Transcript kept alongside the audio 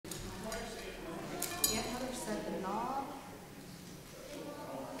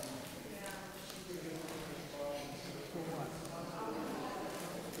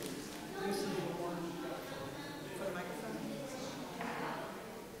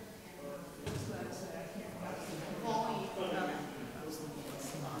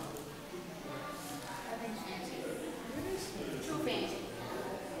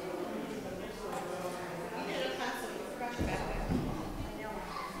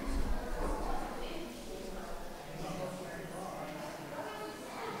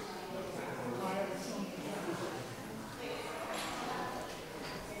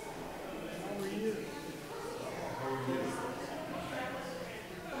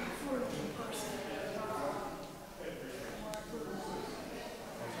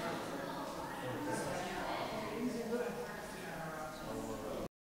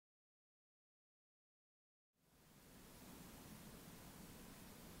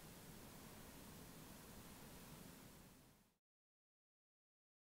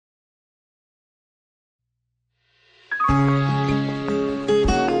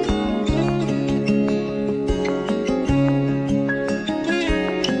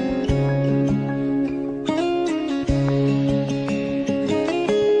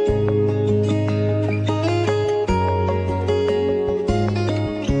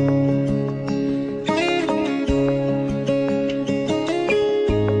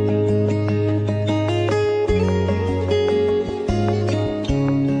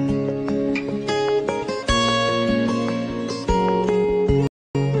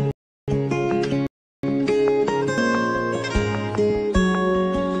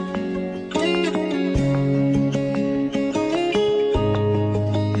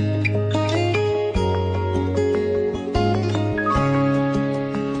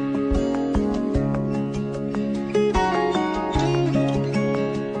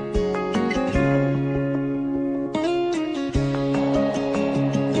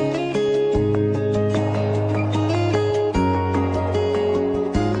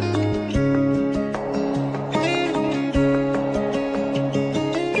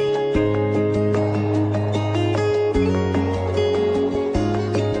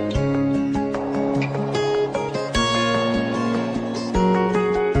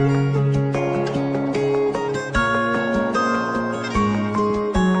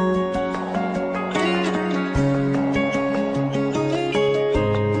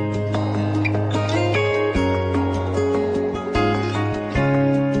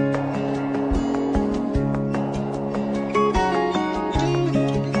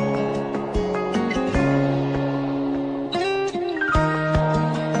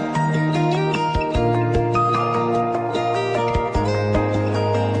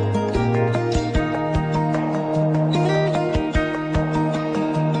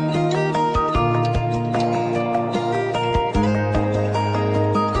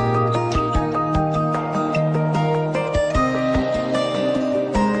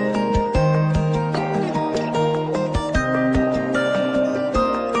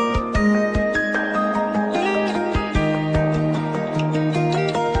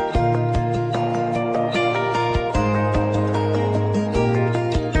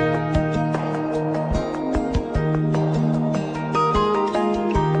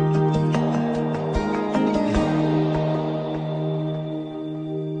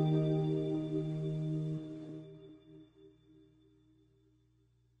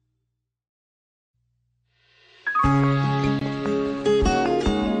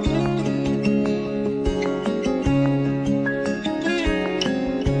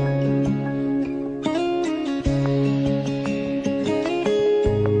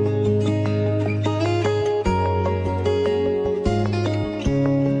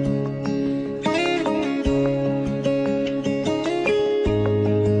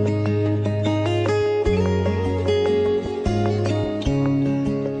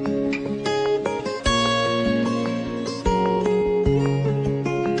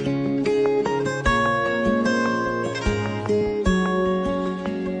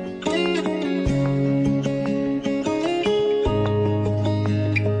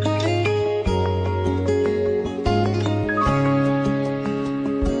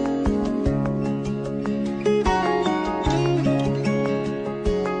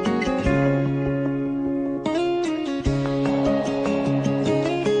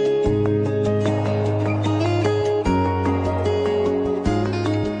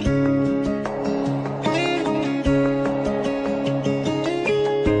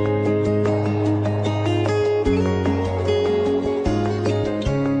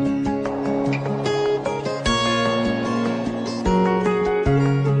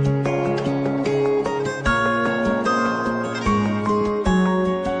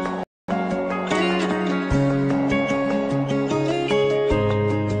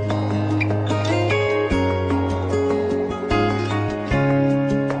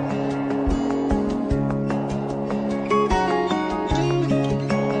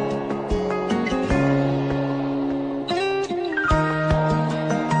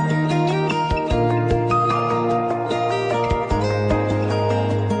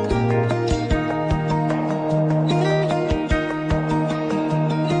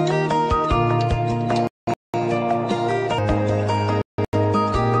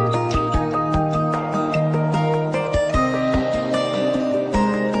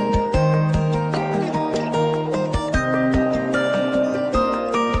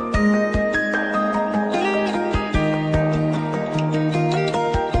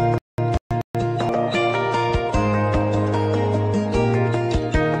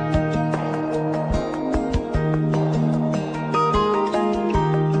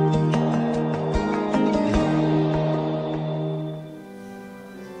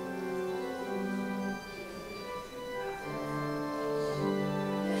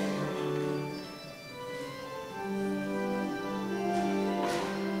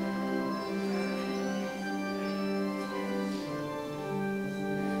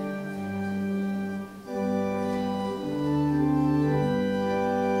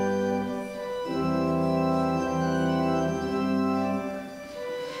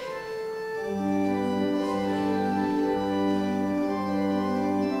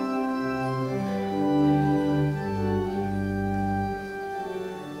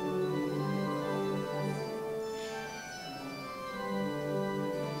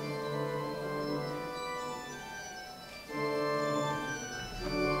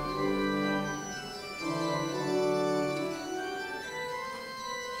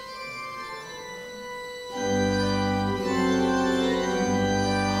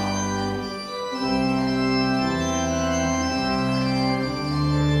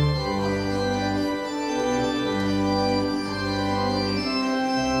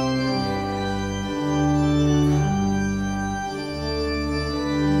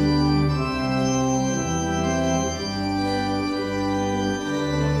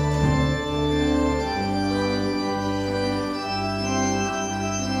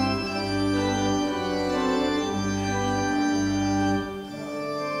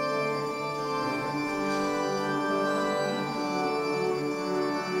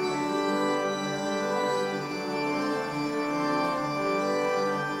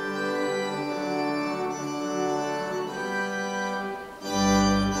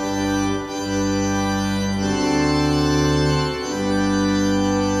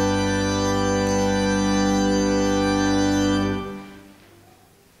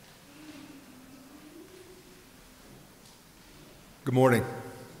Good morning.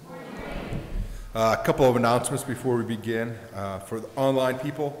 A couple of announcements before we begin. For the online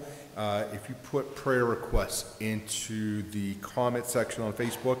people, if you put prayer requests into the comment section on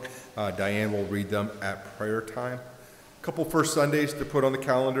Facebook, Diane will read them at prayer time. A couple first Sundays to put on the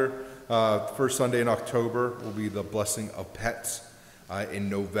calendar. First Sunday in October will be the blessing of pets. In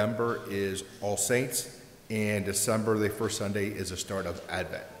November is All Saints. And December, the first Sunday, is the start of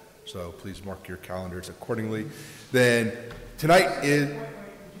Advent. So please mark your calendars accordingly. Then tonight is... Wait, did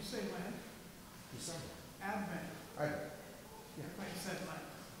you say Lent? December. Advent. Advent. Yeah. I thought you said Lent.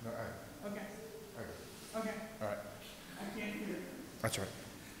 No, Advent. Okay. Advent. Okay. All right. I can't hear. That's right.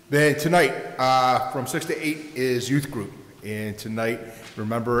 Then tonight, from 6 to 8 is youth group. And tonight,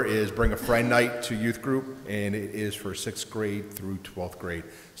 remember, is Bring a Friend Night to youth group. And it is for 6th grade through 12th grade.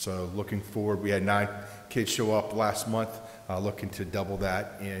 So looking forward. We had 9 kids show up last month. Looking to double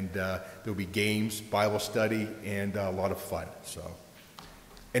that, and there'll be games, Bible study, and a lot of fun. So,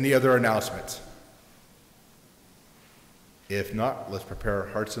 any other announcements? If not, let's prepare our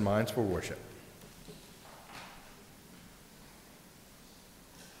hearts and minds for worship.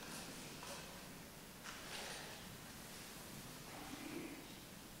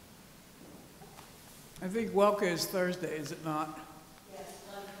 I think Welka is Thursday, is it not? Yes,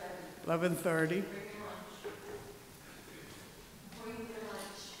 11:30. 11:30.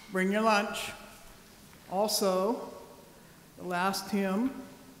 Bring your lunch. Also, the last hymn,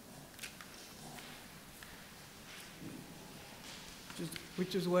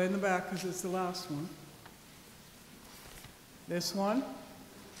 which is way in the back because it's the last one. This one.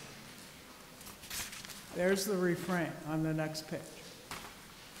 There's the refrain on the next page.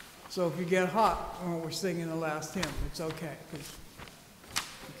 So if you get hot when we're singing the last hymn, it's okay because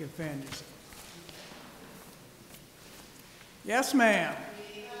you can fan yourself. Yes, ma'am.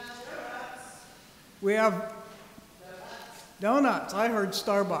 We have donuts. I heard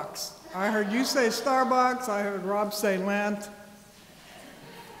Starbucks. I heard you say Starbucks. I heard Rob say Lent.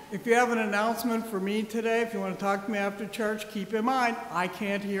 If you have an announcement for me today, if you want to talk to me after church, keep in mind, I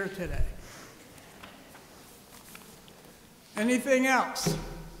can't hear today. Anything else?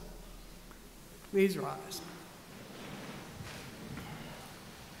 Please rise.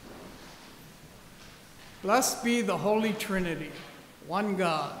 Blessed be the Holy Trinity, one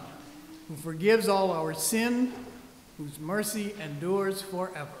God, who forgives all our sin, whose mercy endures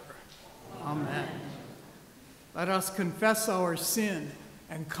forever. Amen. Let us confess our sin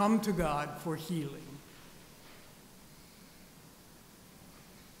and come to God for healing.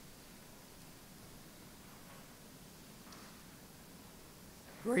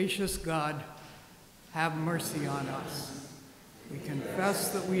 Gracious God, have mercy on us. We confess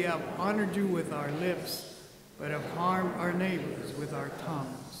that we have honored you with our lips, but have harmed our neighbors with our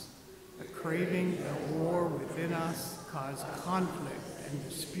tongues. The craving and war within us cause conflict and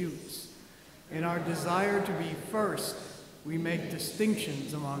disputes. In our desire to be first, we make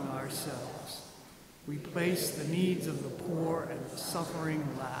distinctions among ourselves. We place the needs of the poor and the suffering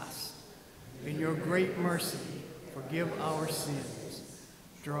last. In your great mercy, forgive our sins.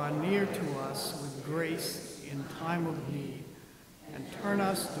 Draw near to us with grace in time of need, and turn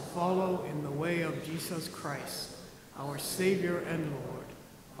us to follow in the way of Jesus Christ, our Savior and Lord.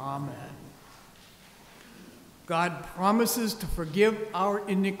 Amen. God promises to forgive our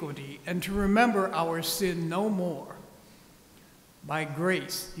iniquity and to remember our sin no more. By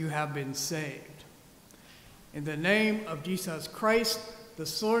grace you have been saved. In the name of Jesus Christ, the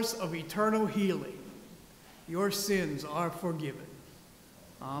source of eternal healing, your sins are forgiven.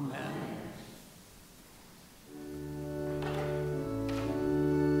 Amen.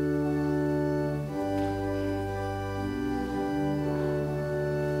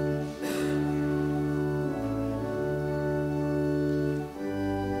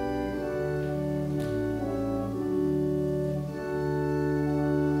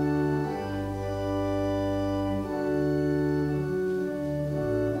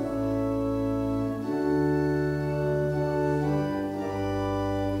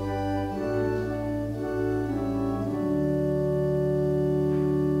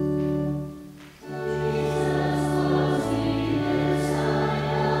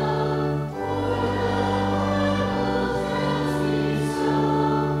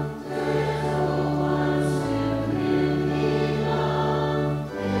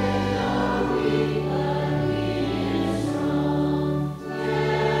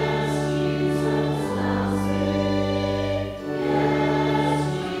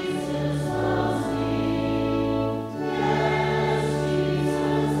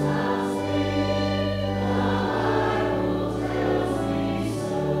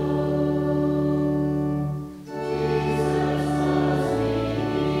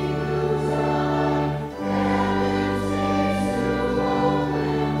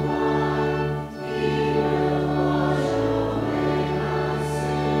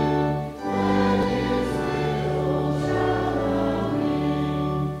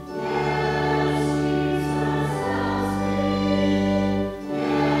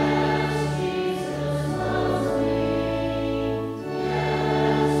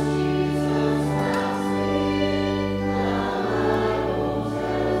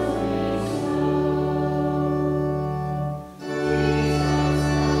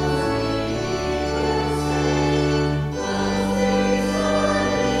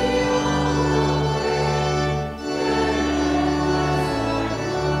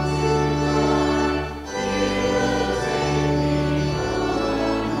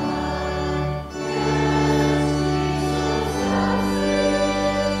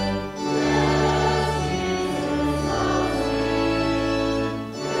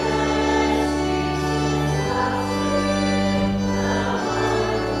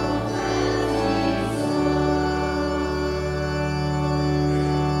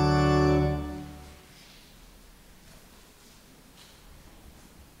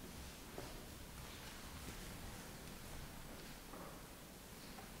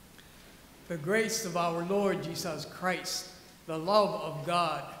 the grace of our Lord Jesus Christ, the love of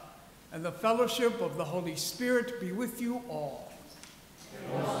God, and the fellowship of the Holy Spirit be with you all.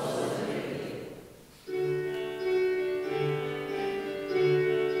 And also with you.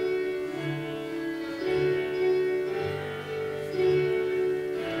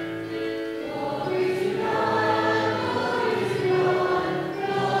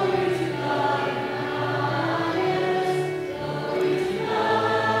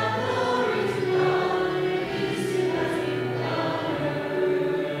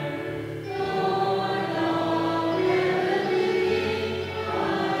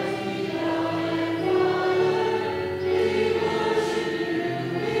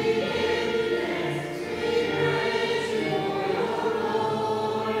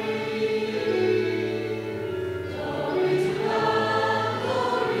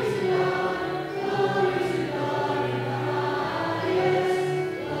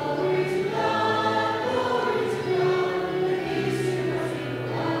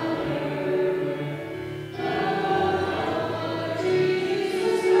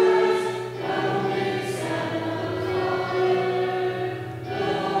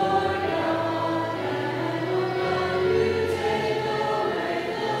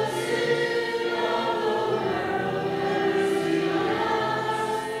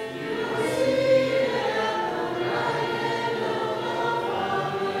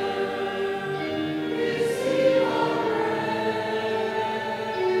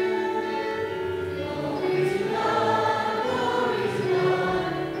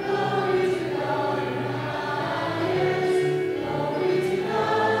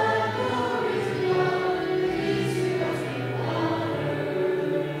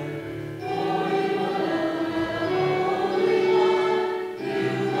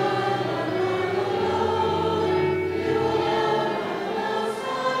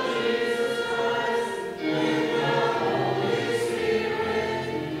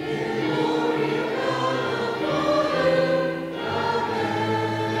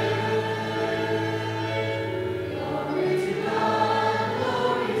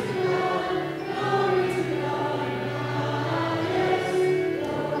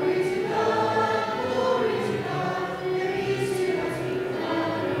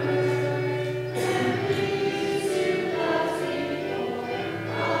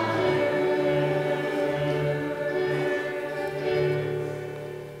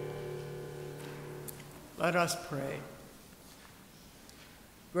 Let us pray.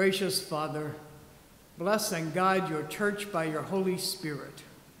 Gracious Father, bless and guide your church by your Holy Spirit,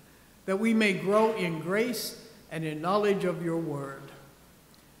 that we may grow in grace and in knowledge of your word.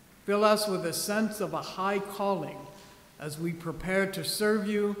 Fill us with a sense of a high calling as we prepare to serve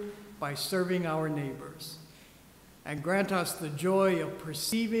you by serving our neighbors. And grant us the joy of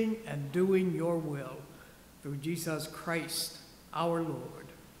perceiving and doing your will through Jesus Christ, our Lord.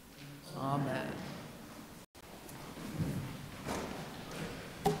 Amen.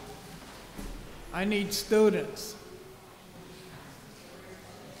 I need students.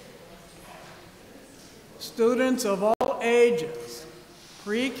 Students of all ages,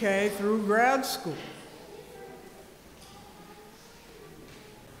 pre-K through grad school.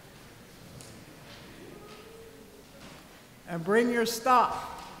 And bring your stuff.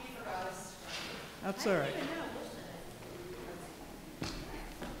 That's all right.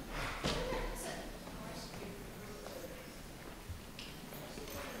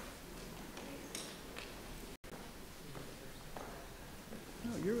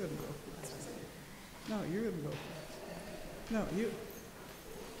 No, you're going to go first. No, you're going to go first. No, you.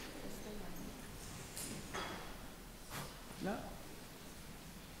 No.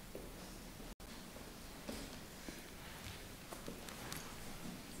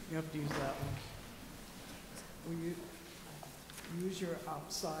 You have to use that one. Will you use your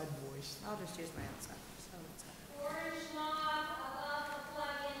outside voice? I'll just use my outside. Orange knob above the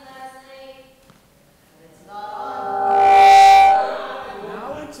plug-in, Leslie. It's not on.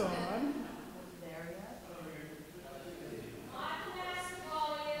 Now it's on. There yet? Not the master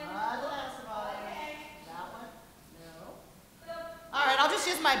volume. Not the master volume. Okay. That one? No. The, All right, I'll just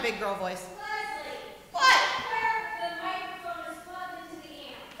use my big girl voice. Leslie. What? Where the microphone is plugged into the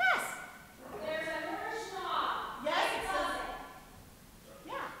amp. Yes. There's an orange knob. Yes, Right it above says-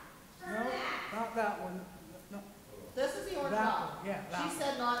 it. Yeah. Turn No, that. not that one. No, This is the orange that knob. one. Yeah, that She one.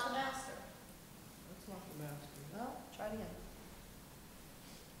 said not the master. That's not the master. No, try it again.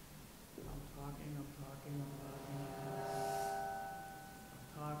 I'm talking. I'm talking.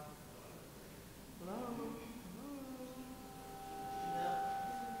 Hello? No.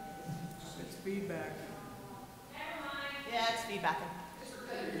 It's feedback. Never mind. Yeah, it's feedbacking.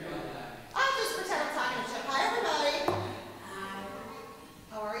 Oh,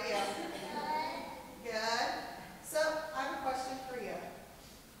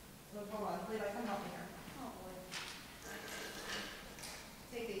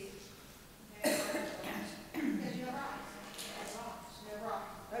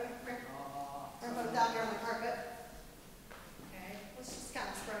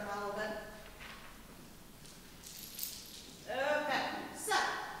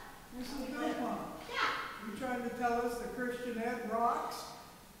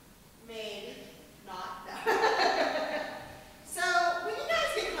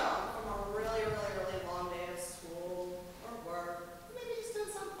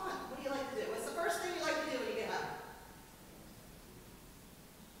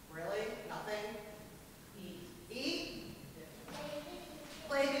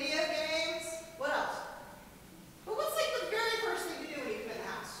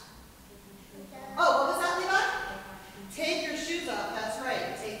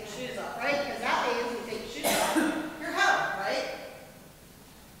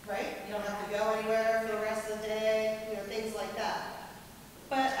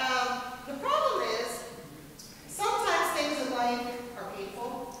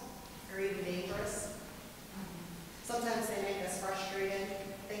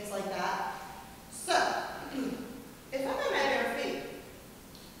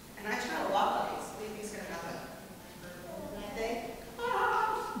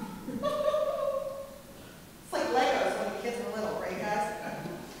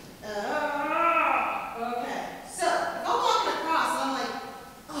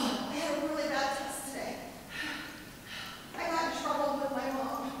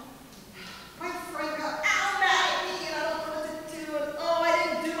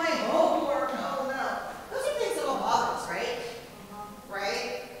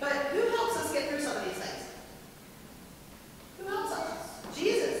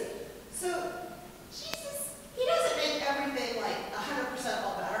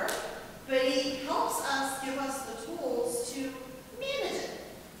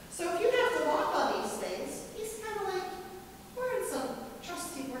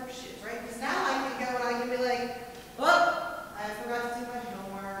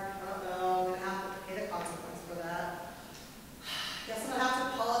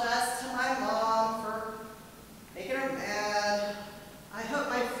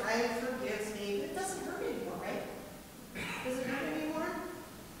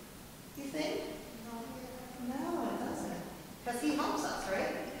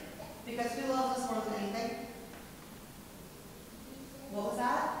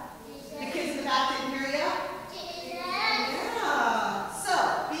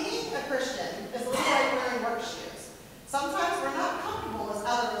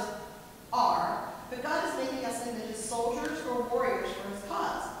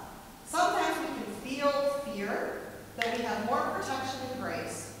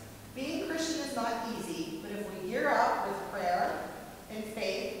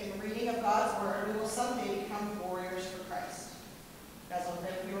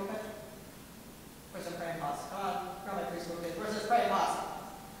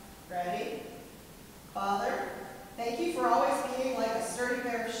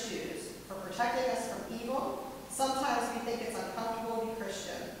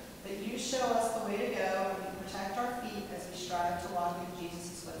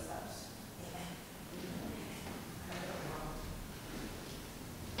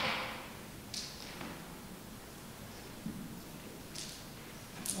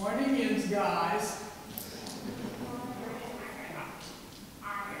 guys.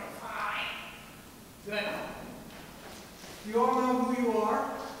 Good. You all know who you are?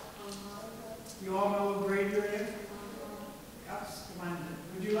 You all know what grade you're in? That's splendid.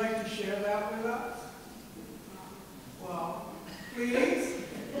 Would you like to share that with us? Well, please.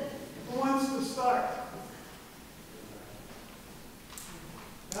 Who wants to start?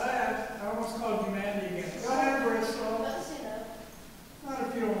 Go ahead. I almost called you Mandy again. Go ahead, Bristol. Let's do that. Not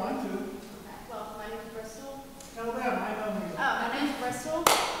if you don't want to. Well, my name is Bristol. Tell them, I know who you are. My name is Bristol,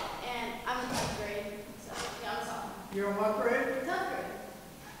 and I'm in 10th grade. So, yeah, I'm a sophomore. You're in what grade? 10th grade.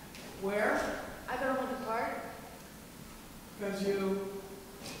 Where? I go to Lincoln Park. Because you,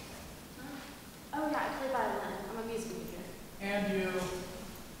 Oh, yeah, I play violin. I'm a music major. and you,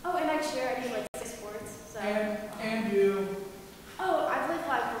 Oh, and I cheer. I do like 6 sports. So. and you. Oh, I play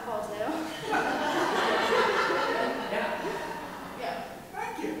flag football too. Yeah. Yeah.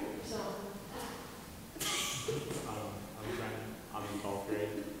 Thank you. So. I'm Brennan. I'm in 12th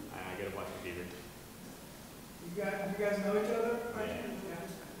grade. I get a bunch of fever. You guys know each other? Yeah.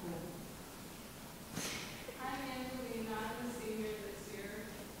 Cool. I'm Angelina. I'm a senior this year.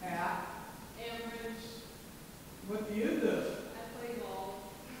 Yeah. Ambridge. What do you do? I play golf.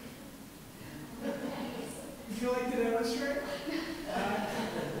 Would you like to demonstrate?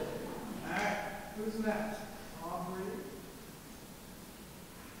 All right. Who's next? Aubrey.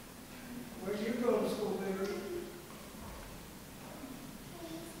 Where do you go to school, baby?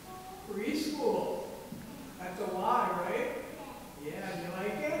 Preschool. That's a Y, right? Yeah. Do you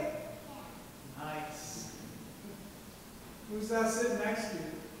like it? Nice. Who's that sitting next to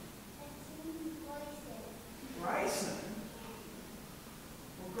you? Bryson.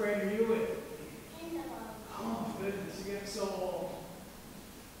 What grade are you in? Oh, goodness, you're getting so old.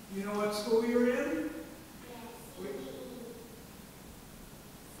 You know what school you're in?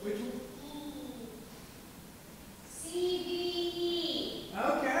 Which one? CBE.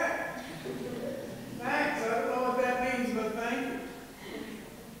 Okay. Thanks. I don't know what that means, but thank you.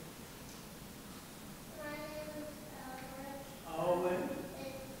 Owen.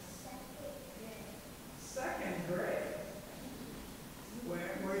 Second grade.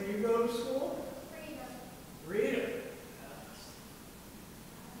 Where do you go to school? Rita.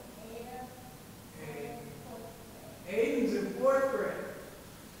 Aiden's in 4th grade.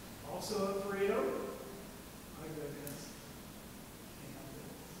 Also at Freedom. My goodness.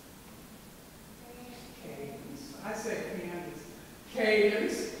 Cadence. I say Candace.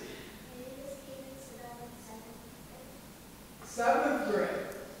 Cadence. 7th grade.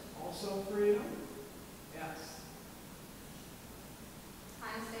 Also Freedom. Yes.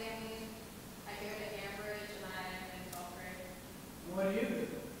 I'm Sammy. I go to Ambridge and I'm in 12th grade. What do you do?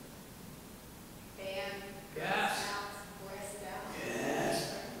 Band. Yes. Scouts, Boy Scouts. Yes.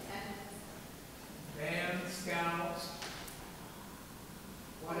 Tennis. Band, Scouts.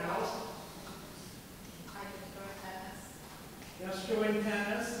 What else? I just joined tennis. Just joined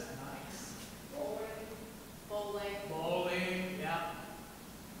tennis. Nice. Bowling. Bowling. Bowling. Yeah.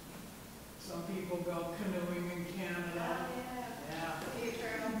 Some people go canoeing in Canada. Yeah. Few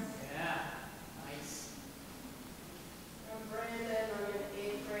trails. Yeah. Nice. I'm Brandon. I'm in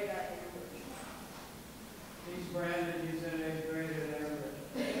 8th grade at Ambridge. He's Brandon. He's in 8th grade at Everett.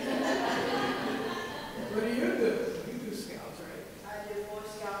 What do? You do Scouts, right? I do Boy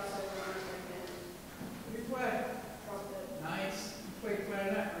Scouts and Rotary Band. What do you play? Trumpet. Nice. You play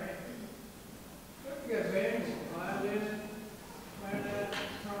clarinet, right? What do you got? Bands, violin, clarinet,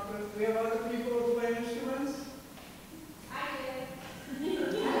 trumpet. We have other people who play instruments? I did.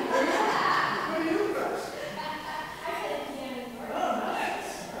 What do you play? I played piano. Oh,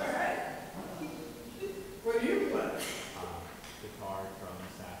 nice. All right. What do you play? Guitar,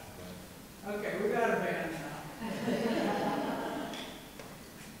 drums, saxophone. Okay, we got a band now.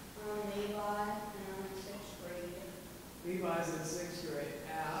 I'm Levi, and I'm in 6th grade. Levi's in 6th grade.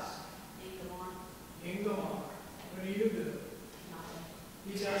 Ask. Ingamon. Ingemar. What do you do? Nothing.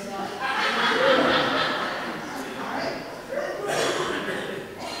 He does not.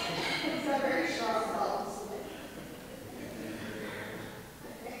 It's a very sharp problem.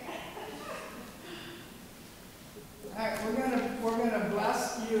 All right, we're gonna bless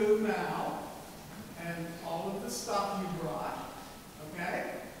you now, and all of the stuff you brought, okay?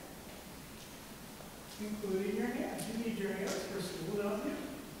 Including your hands. You need your hands for school, don't you?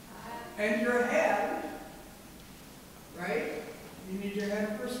 And your head, right? You need your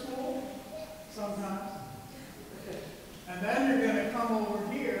head for school sometimes. And then you're going to come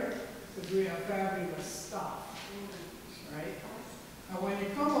over here because we have fabulous stuff, right? And when you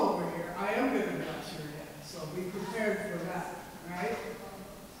come over here, I am going to bless your head. So be prepared for that, right?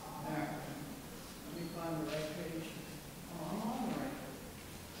 All right.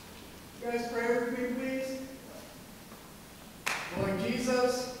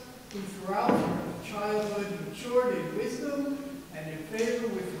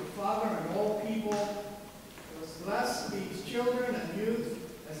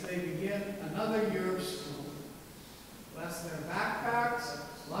 they begin another year of school. Bless their backpacks,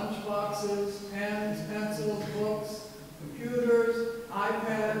 lunch boxes, pens, pencils, books, computers,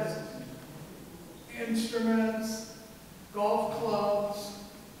 iPads, instruments, golf clubs,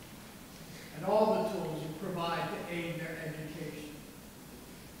 and all the tools you provide to aid their education.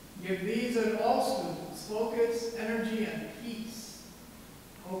 Give these and all students focus, energy, and peace.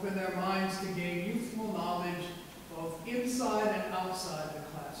 Open their minds to gain youthful knowledge both inside and outside the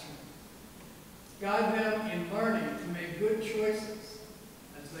classroom. Guide them in learning to make good choices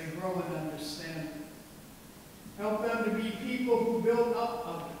as they grow in understanding. Help them to be people who build up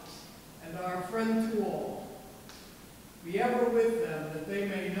others and are a friend to all. Be ever with them that they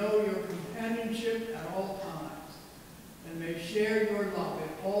may know your companionship at all times and may share your love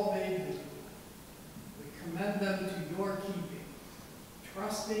in all they do. We commend them to your keeping,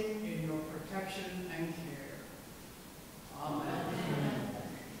 trusting in your protection and care. Amen.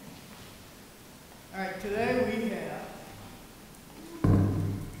 All right, today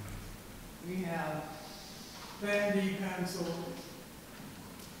we have bendy pencils,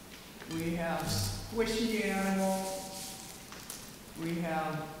 we have squishy animals, we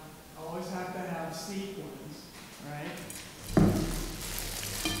have, always have to have sequins, right?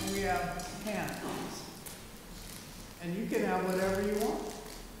 And we have pens. And you can have whatever you want.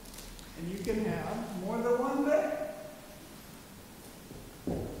 And you can have more than one bag.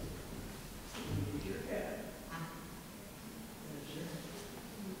 Use your head. There's your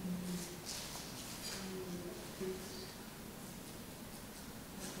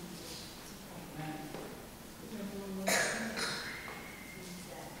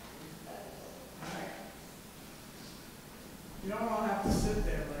You don't all have to sit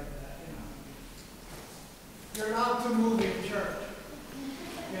there like that, you know. You're allowed to move in church.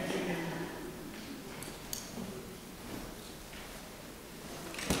 Yes, you can.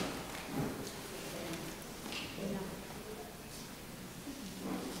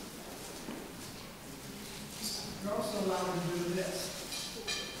 You're also allowed to do this.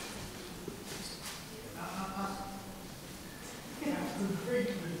 That's the freak.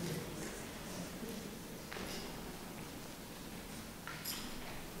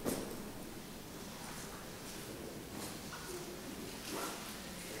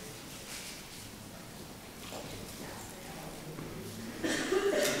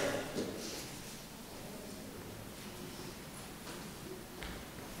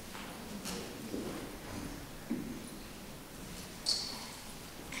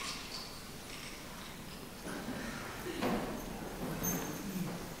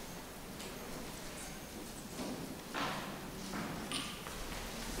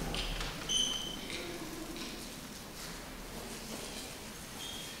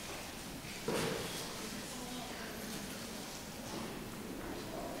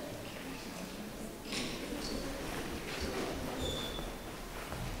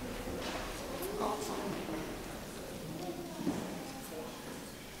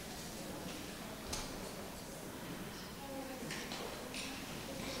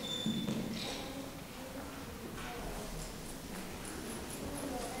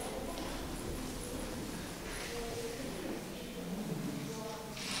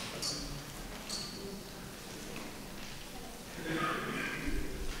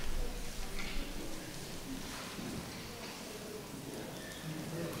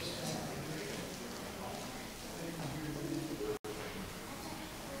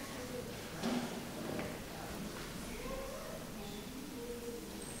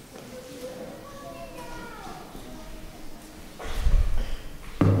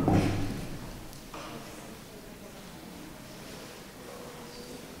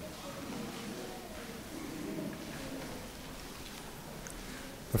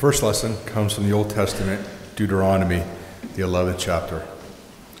 The first lesson comes from the Old Testament, Deuteronomy, the 11th chapter.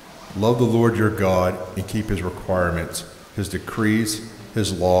 Love the Lord your God and keep his requirements, his decrees,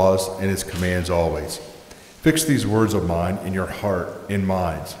 his laws, and his commands always. Fix these words of mine in your heart and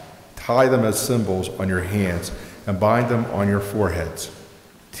minds. Tie them as symbols on your hands and bind them on your foreheads.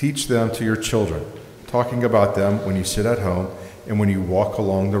 Teach them to your children, talking about them when you sit at home and when you walk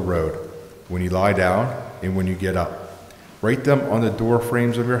along the road, when you lie down and when you get up. Write them on the door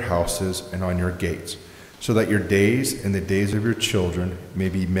frames of your houses and on your gates, so that your days and the days of your children may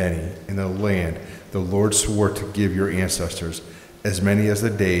be many in the land the Lord swore to give your ancestors, as many as the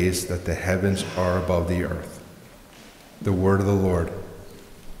days that the heavens are above the earth. The word of the Lord.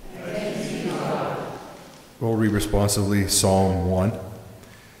 We'll read responsively Psalm 1.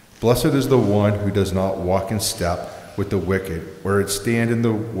 Blessed is the one who does not walk in step with the wicked, or stand in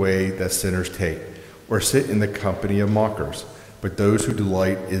the way that sinners take, or sit in the company of mockers, but those who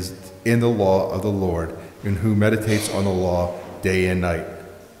delight is in the law of the Lord, and who meditates on the law day and night.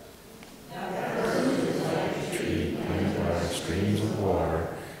 Tree planted by streams of water,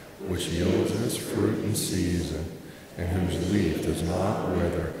 which yields its fruit in season, and whose leaf does not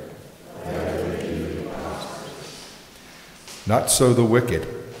wither. Not so the wicked.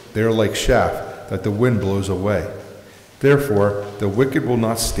 They are like chaff that the wind blows away. Therefore, the wicked will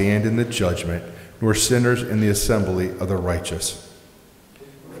not stand in the judgment, nor sinners in the assembly of the righteous.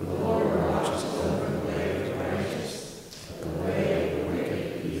 For the Lord watches over the way of the righteous, but the way of the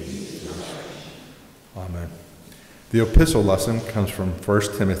wicked he destroys. Amen. The epistle lesson comes from 1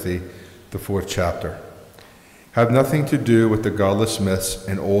 Timothy, the 4th chapter. Have nothing to do with the godless myths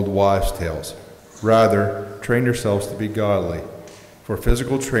and old wives' tales. Rather, train yourselves to be godly. For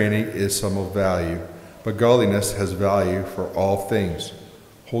physical training is some of value, but godliness has value for all things,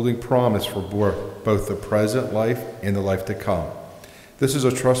 holding promise for both the present life and the life to come. This is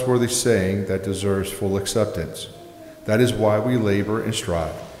a trustworthy saying that deserves full acceptance. That is why we labor and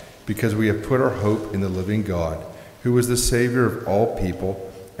strive, because we have put our hope in the living God, who is the Savior of all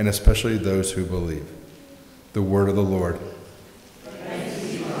people, and especially those who believe. The word of the Lord.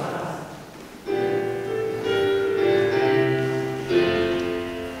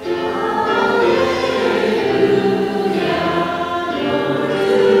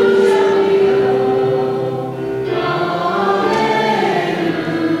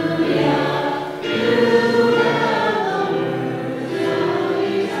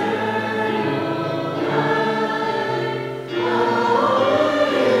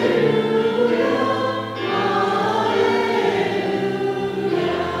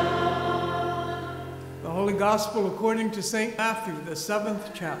 Gospel according to St. Matthew, the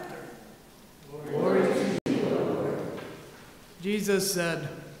 7th chapter. Glory to you, Lord. Jesus said,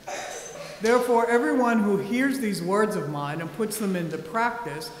 "Therefore everyone who hears these words of mine and puts them into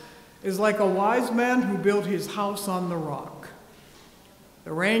practice is like a wise man who built his house on the rock.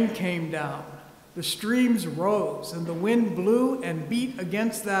 The rain came down, the streams rose, and the wind blew and beat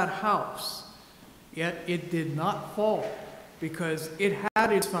against that house. Yet it did not fall, because it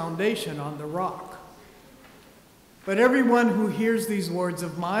had its foundation on the rock. But everyone who hears these words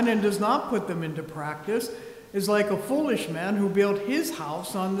of mine and does not put them into practice is like a foolish man who built his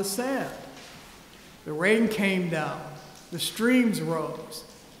house on the sand. The rain came down, the streams rose,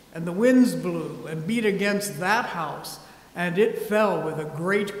 and the winds blew and beat against that house, and it fell with a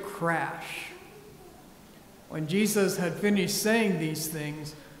great crash." When Jesus had finished saying these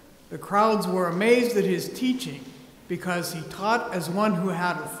things, the crowds were amazed at his teaching, because he taught as one who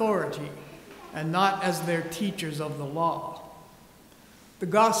had authority, and not as their teachers of the law. The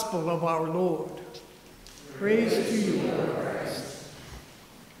gospel of our Lord. Praise to you, Lord Christ.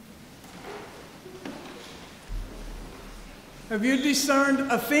 Have you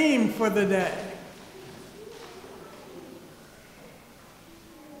discerned a theme for the day?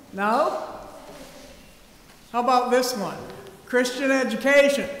 No? How about this one? Christian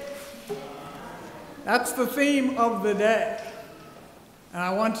education. That's the theme of the day. And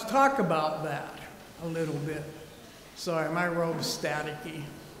I want to talk about that a little bit. Sorry, my robe's staticky.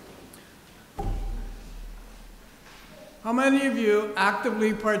 How many of you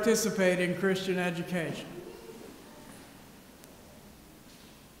actively participate in Christian education?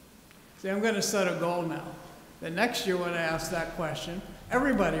 See, I'm going to set a goal now. That next year when I ask that question,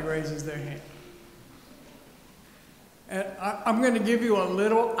 everybody raises their hand. And I'm going to give you a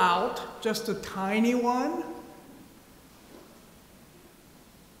little out, just a tiny one.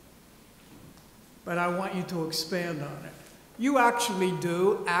 But I want you to expand on it. You actually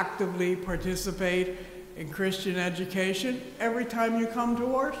do actively participate in Christian education every time you come to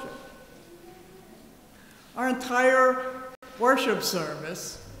worship. Our entire worship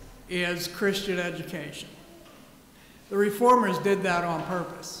service is Christian education. The Reformers did that on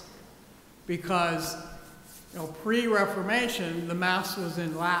purpose because, pre-Reformation, the Mass was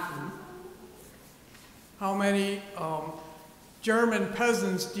in Latin. How many German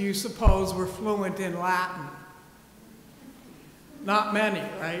peasants do you suppose were fluent in Latin? Not many,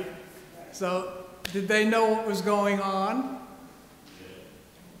 right? So did they know what was going on?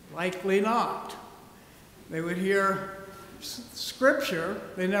 Likely not. They would hear scripture.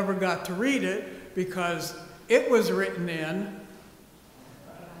 They never got to read it because it was written in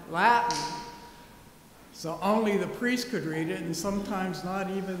Latin. So only the priest could read it, and sometimes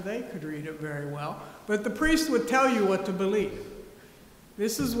not even they could read it very well. But the priest would tell you what to believe.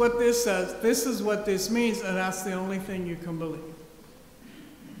 This is what this says, this is what this means, and that's the only thing you can believe.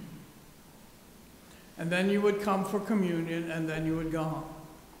 And then you would come for communion, and then you would go home.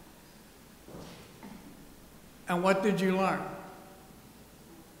 And what did you learn?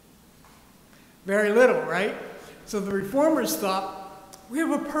 Very little, right? So the reformers thought, we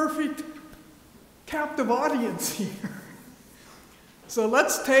have a perfect captive audience here. So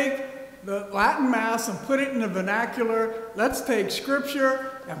let's take the Latin Mass and put it in the vernacular. Let's take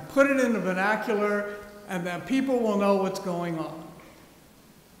Scripture and put it in the vernacular, and then people will know what's going on.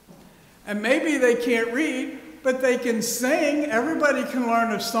 And maybe they can't read, but they can sing. Everybody can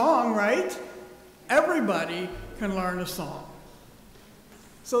learn a song, right? Everybody can learn a song.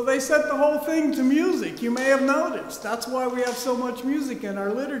 So they set the whole thing to music. You may have noticed. That's why we have so much music in our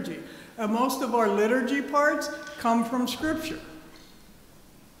liturgy. And most of our liturgy parts come from Scripture.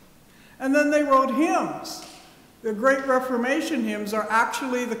 And then they wrote hymns. The Great Reformation hymns are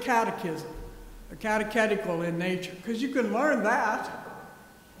actually the catechism. They're catechetical in nature, because you can learn that.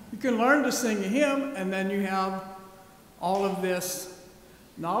 You can learn to sing a hymn, and then you have all of this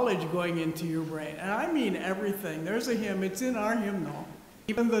knowledge going into your brain. And I mean everything. There's a hymn, it's in our hymnal,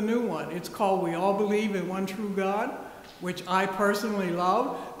 even the new one. It's called We All Believe in One True God, which I personally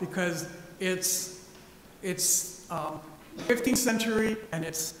love because it's 15th century, and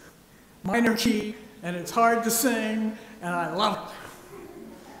it's minor key, and it's hard to sing, and I love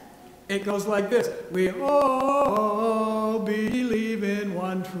it. It goes like this. We all believe in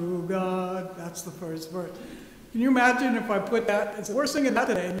one true God. That's the first verse. Can you imagine if I put that, and say, we're singing that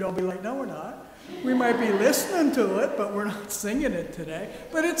today, and you'll be like, no, we're not. We might be listening to it, but we're not singing it today.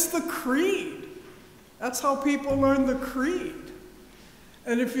 But it's the creed. That's how people learn the creed.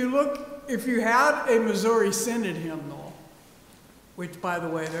 And if you had a Missouri Synod hymnal, which, by the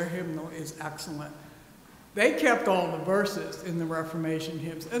way, their hymnal is excellent, they kept all the verses in the Reformation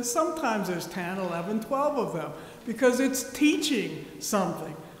hymns. And sometimes there's 10, 11, 12 of them, because it's teaching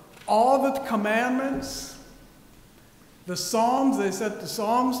something. All the commandments, the Psalms, they set the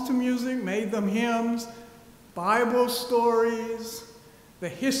Psalms to music, made them hymns, Bible stories, the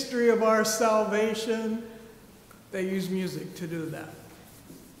history of our salvation. They use music to do that.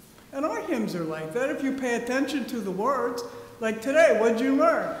 And our hymns are like that. If you pay attention to the words, like today, what'd you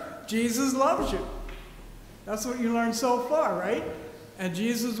learn? Jesus loves you. That's what you learned so far, right? And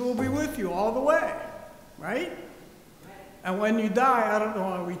Jesus will be with you all the way, right? And when you die, I don't know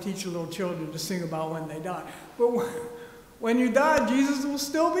why we teach little children to sing about when they die, but when you die, Jesus will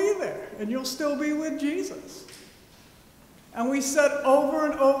still be there, and you'll still be with Jesus. And we said over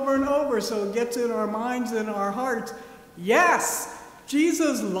and over and over, so it gets in our minds and our hearts, yes,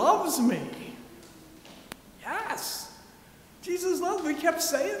 Jesus loves me. Yes, Jesus loves me. We kept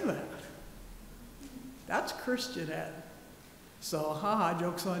saying that. That's Christian ed. So, haha,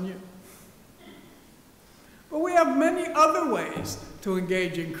 joke's on you. But we have many other ways to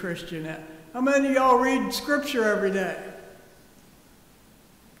engage in Christian ed. How many of y'all read Scripture every day?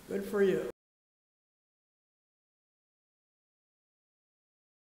 Good for you.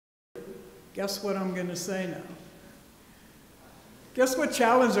 Guess what I'm going to say now? Guess what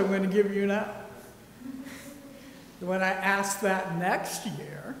challenge I'm going to give you now? When I ask that next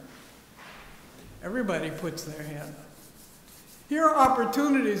year, everybody puts their hand up. Here are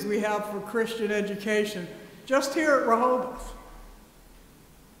opportunities we have for Christian education just here at Rehoboth.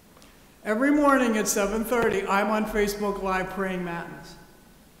 Every morning at 7:30, I'm on Facebook Live praying matins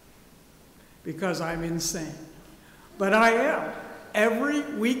because I'm insane. But I am. Every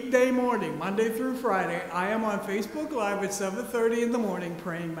weekday morning, Monday through Friday, I am on Facebook Live at 7:30 in the morning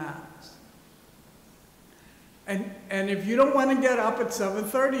praying matins. And if you don't want to get up at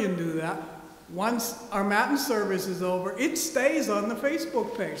 7:30 and do that, once our matin service is over, it stays on the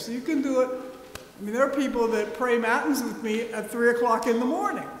Facebook page. So you can do it. I mean, there are people that pray matins with me at 3 o'clock in the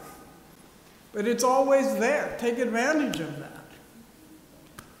morning. But it's always there. Take advantage of that.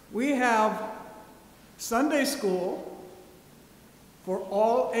 We have Sunday school for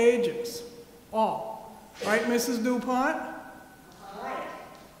all ages. All. Right, Mrs. DuPont? Right.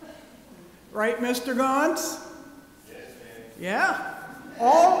 Right, Mr. Gauntz? Yes, ma'am. Yeah.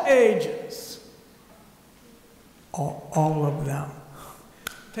 All ages. All of them.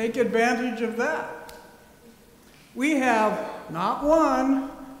 Take advantage of that. We have not one,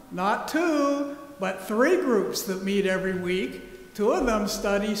 not two, but 3 groups that meet every week. 2 of them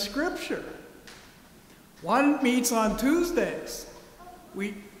study Scripture. One meets on Tuesdays.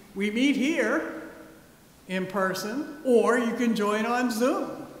 We meet here in person, or you can join on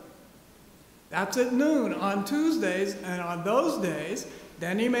Zoom. That's at noon on Tuesdays, and on those days,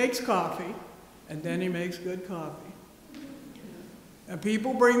 Denny makes coffee, and Denny makes good coffee. And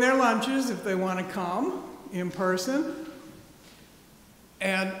people bring their lunches if they want to come in person,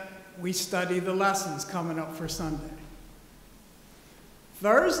 and we study the lessons coming up for Sunday.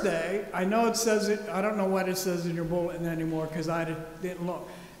 Thursday, I know it says it, I don't know what it says in your bulletin anymore because I didn't look.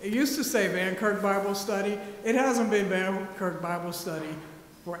 It used to say Van Kirk Bible Study. It hasn't been Van Kirk Bible Study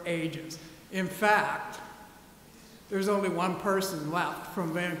for ages. In fact, there's only one person left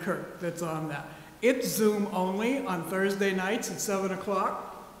from Van Kirk that's on that. It's Zoom only on Thursday nights at 7 o'clock.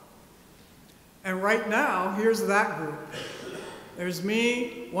 And right now, here's that group. There's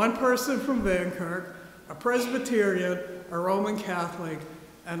me, one person from Van Kirk, a Presbyterian, a Roman Catholic,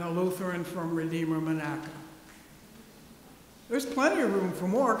 and a Lutheran from Redeemer Monaca. There's plenty of room for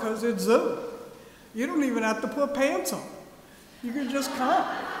more because it's Zoom. You don't even have to put pants on. You can just come.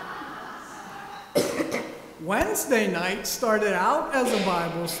 Wednesday night started out as a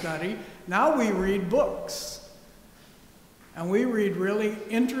Bible study. Now we read books. And we read really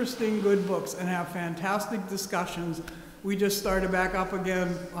interesting, good books and have fantastic discussions. We just started back up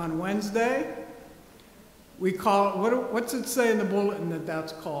again on Wednesday. We call it, what's it say in the bulletin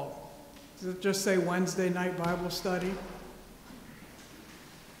that's called? Does it just say Wednesday night Bible study?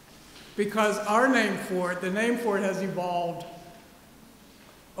 Because our name for it, the name for it has evolved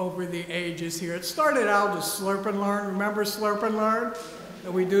over the ages here. It started out as Slurp and Learn. Remember Slurp and Learn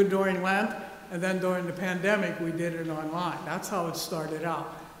that we do during Lent? And then during the pandemic, we did it online. That's how it started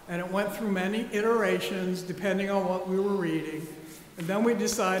out. And it went through many iterations depending on what we were reading. And then we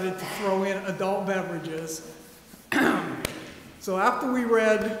decided to throw in adult beverages. So after we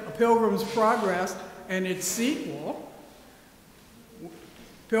read A Pilgrim's Progress and its sequel,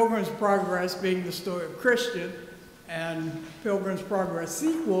 Pilgrim's Progress being the story of Christian, and Pilgrim's Progress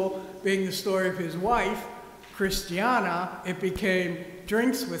sequel being the story of his wife, Christiana, it became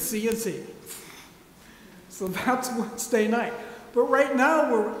Drinks with C&C. So that's Wednesday night. But right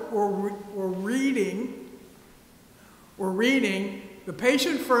now we're reading The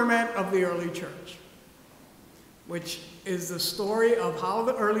Patient Ferment of the Early Church, which is the story of how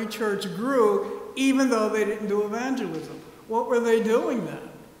the early church grew even though they didn't do evangelism. What were they doing then?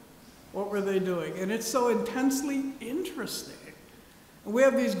 What were they doing? And it's so intensely interesting. And we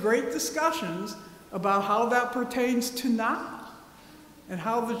have these great discussions about how that pertains to now and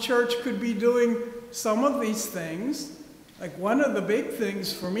how the church could be doing some of these things. Like one of the big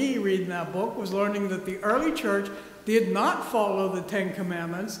things for me reading that book was learning that the early church did not follow the Ten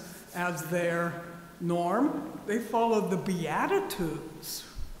Commandments as their norm. They followed the Beatitudes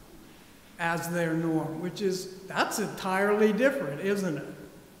as their norm, that's entirely different, isn't it?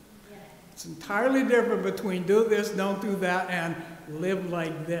 It's entirely different between do this, don't do that, and live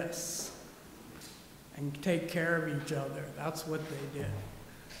like this and take care of each other. That's what they did.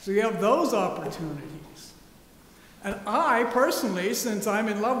 So you have those opportunities. And I personally, since I'm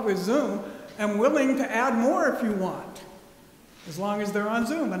in love with Zoom, am willing to add more if you want, as long as they're on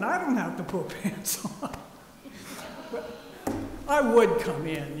Zoom, and I don't have to put pants on. But I would come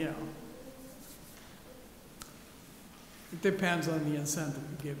in, you know. It depends on the incentive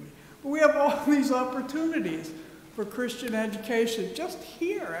you give me. But we have all these opportunities for Christian education just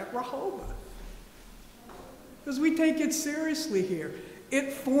here at Rehoboth. Because we take it seriously here.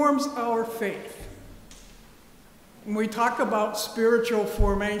 It forms our faith. When we talk about spiritual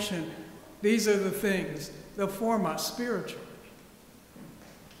formation, these are the things that form us spiritually.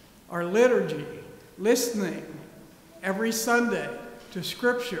 Our liturgy, listening every Sunday to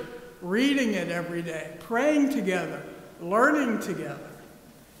Scripture, reading it every day, praying together, learning together.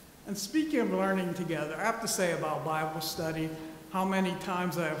 And speaking of learning together, I have to say about Bible study, how many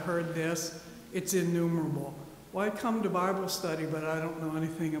times I have heard this, it's innumerable. Well, I come to Bible study, but I don't know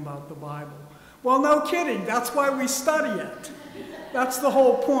anything about the Bible. Well, no kidding. That's why we study it. That's the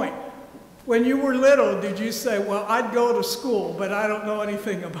whole point. When you were little, did you say, well, I'd go to school, but I don't know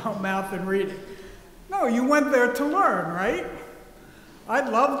anything about math and reading? No, you went there to learn, right? I'd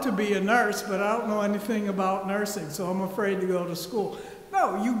love to be a nurse, but I don't know anything about nursing, so I'm afraid to go to school.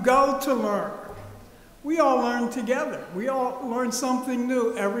 No, you go to learn. We all learn together. We all learn something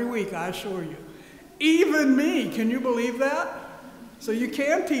new every week, I assure you. Even me, can you believe that? So you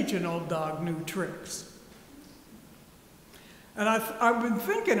can teach an old dog new tricks. And I've been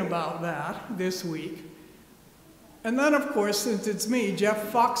thinking about that this week. And then, of course, since it's me,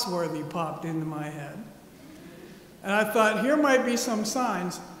 Jeff Foxworthy popped into my head. And I thought, here might be some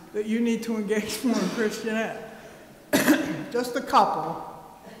signs that you need to engage more in Christian ed. Just a couple.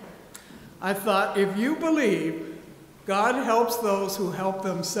 I thought, if you believe God helps those who help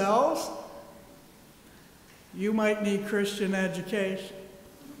themselves, you might need Christian education.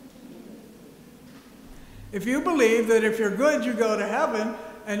 If you believe that if you're good, you go to heaven,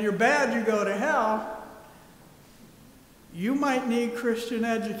 and you're bad, you go to hell, you might need Christian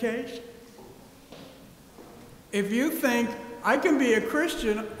education. If you think, I can be a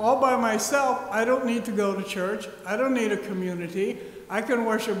Christian all by myself, I don't need to go to church, I don't need a community, I can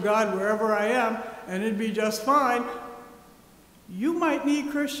worship God wherever I am, and it'd be just fine. You might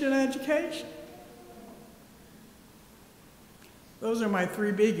need Christian education. Those are my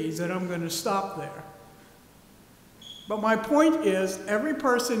 3 biggies, and I'm going to stop there. But my point is, every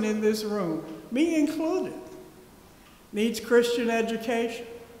person in this room, me included, needs Christian education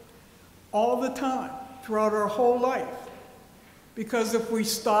all the time, throughout our whole life. Because if we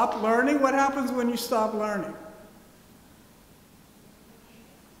stop learning, what happens when you stop learning?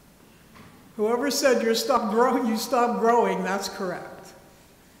 Whoever said you stop growing, that's correct.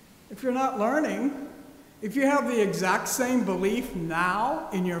 If you're not learning, if you have the exact same belief now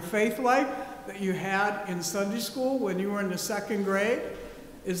in your faith life that you had in Sunday school when you were in the 2nd grade,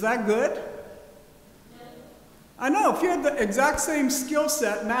 is that good? I know, if you had the exact same skill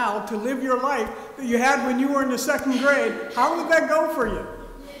set now to live your life that you had when you were in the 2nd grade, how would that go for you?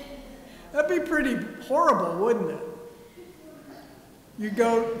 That'd be pretty horrible, wouldn't it? You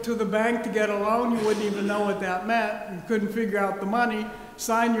go to the bank to get a loan, you wouldn't even know what that meant. You couldn't figure out the money.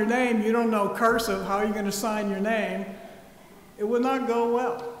 Sign your name, you don't know cursive, how are you going to sign your name? It would not go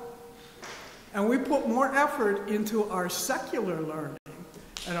well. And we put more effort into our secular learning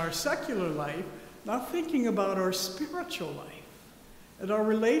and our secular life, not thinking about our spiritual life and our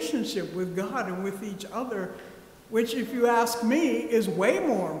relationship with God and with each other, which, if you ask me, is way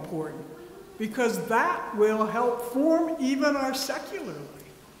more important, because that will help form even our secular life.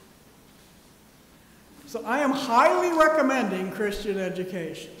 So I am highly recommending Christian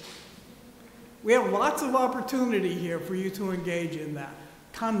education. We have lots of opportunity here for you to engage in that,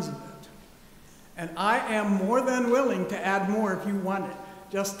 tons of it. And I am more than willing to add more if you want it.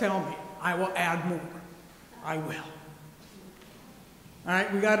 Just tell me. I will add more. I will. All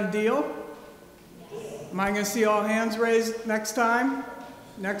right, we got a deal? Am I going to see all hands raised next time?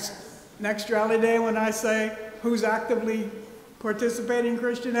 Next Rally Day when I say who's actively participating in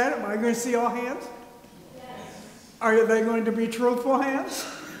Christian Ed? Am I going to see all hands? Yes. Are they going to be truthful hands?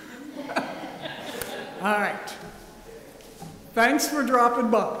 All right. Thanks for dropping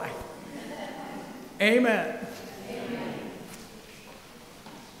by. Amen.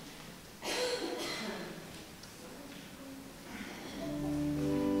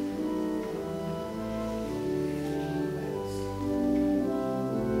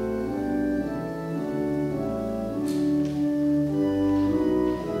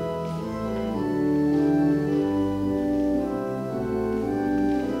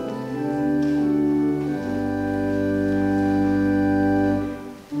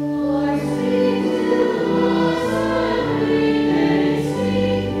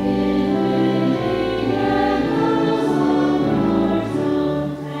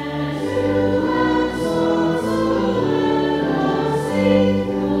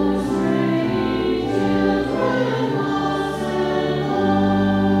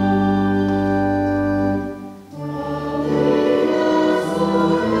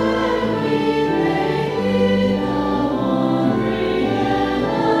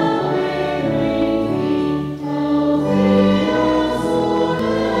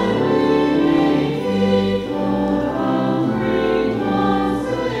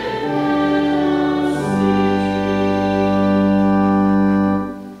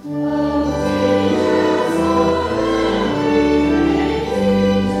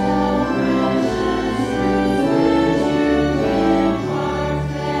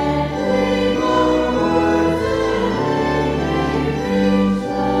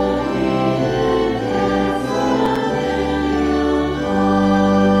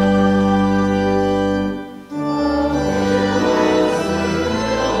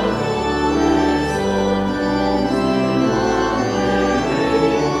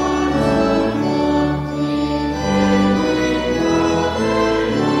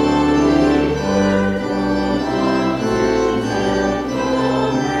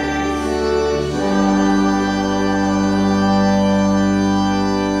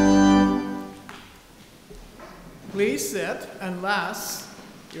 Please sit unless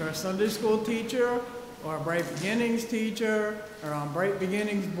you're a Sunday school teacher or a Bright Beginnings teacher or on Bright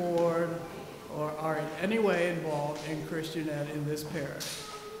Beginnings board or are in any way involved in Christian Ed in this parish.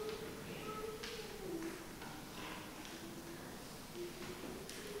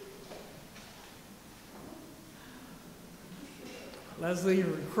 Leslie, you're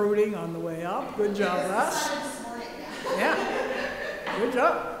recruiting on the way up. Good job, Les. Yeah, good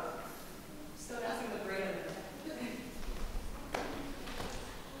job.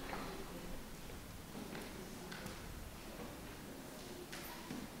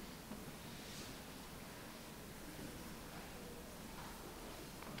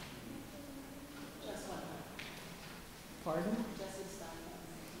 Pardon? Jesse, stop.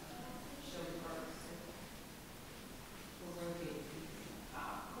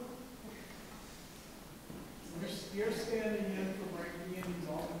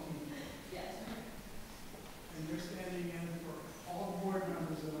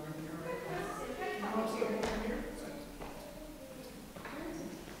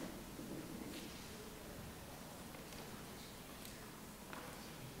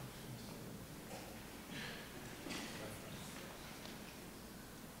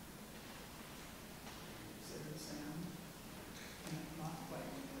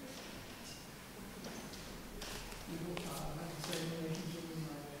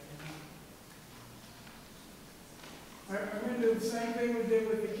 I'm going to do the same thing we did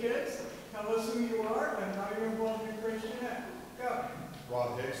with the kids. Tell us who you are and how you're involved in Christian Ed. Go.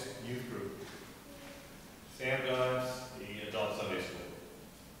 Rob Hicks, Youth Group. Sam Guns, the Adult Sunday School.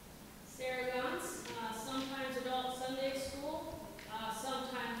 Sarah Gons, sometimes adult Sunday school,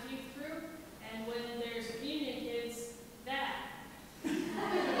 sometimes youth group, and when there's communion kids, that.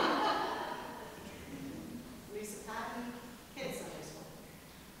 Lisa Patton, Kids Sunday School.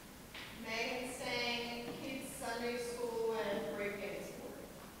 Megan Sang, Kids Sunday School and Break Beginning School.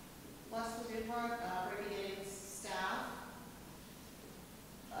 Leslie Goodhart, Break Beginning staff.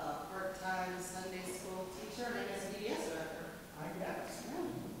 Part-time Sunday school teacher, and I guess a DBS director. I guess.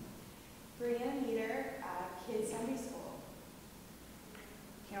 Brianna Meter, Kids Sunday School.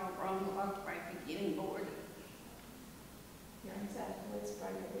 Carol Bromwell, Bright Beginning Board. Karen Zadowitz,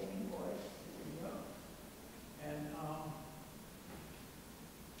 Bright Beginning Board. There you go. And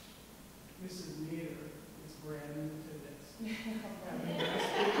Mrs. Meter is brand new to this.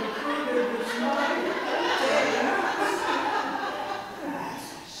 Recruited this morning.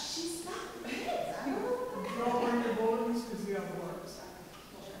 She's got kids, I don't know. You all bring your bulletins because we have works.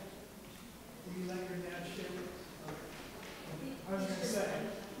 Will you let your dad share? I was going to say,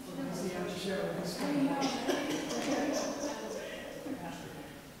 we're going to see how to share with his family.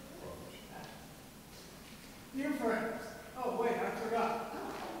 Dear friends, oh wait, I forgot.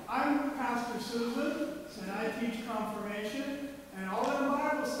 I'm Pastor Susan, and I teach confirmation and all the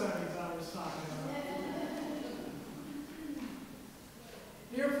Bible studies I was talking about.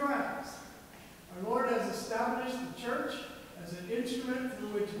 Dear friends, our Lord has established the church as an instrument through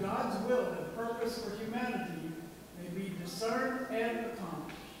which God's will and purpose for humanity may be discerned and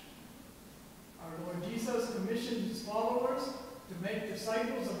accomplished. Our Lord Jesus commissioned his followers to make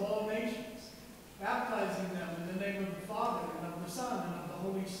disciples of all nations, baptizing them in the name of the Father and of the Son and of the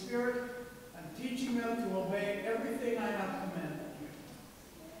Holy Spirit, and teaching them to obey everything I have commanded you.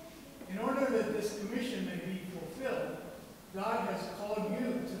 In order that this commission may be fulfilled, God has called you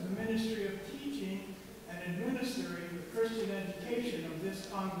to the ministry of teaching and administering the Christian education of this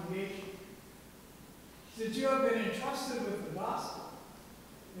congregation. Since you have been entrusted with the gospel,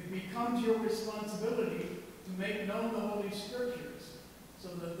 it becomes your responsibility to make known the Holy Scriptures, so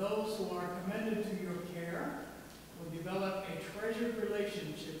that those who are commended to your care will develop a treasured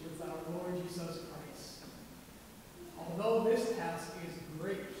relationship with our Lord Jesus Christ. Although this task is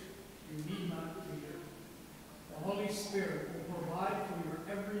great, you need not fear. The Holy Spirit will provide for your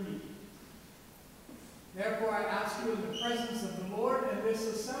every need. Therefore, I ask you in the presence of the Lord and this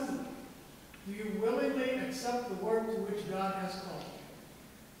assembly, do you willingly accept the work to which God has called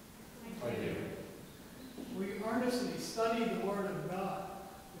you? I do. Will you earnestly study the Word of God,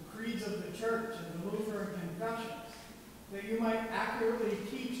 the creeds of the church and the Lutheran confessions, that you might accurately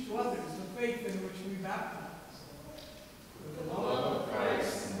teach to others the faith in which we baptize? With the love of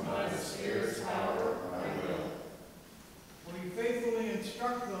Christ and by the Spirit's power, I will. Will you faithfully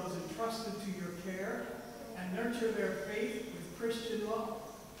instruct those entrusted to your care and nurture their faith with Christian love,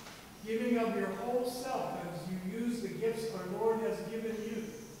 giving of your whole self as you use the gifts our Lord has given you?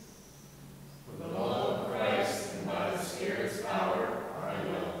 With the love of Christ and by the Spirit's power, I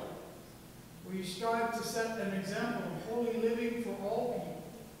will. Will you strive to set an example of holy living for all people,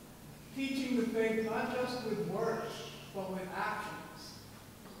 teaching the faith not just with words, but with actions?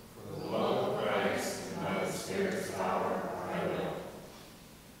 For the love of Christ and by the Spirit's power, I will.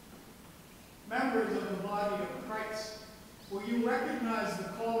 Members of the body of Christ, will you recognize the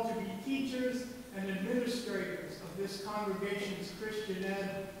call to be teachers and administrators of this congregation's Christian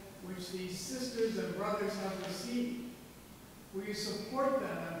ed, which these sisters and brothers have received? Will you support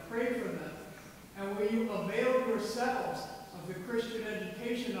them and pray for them? And will you avail yourselves of the Christian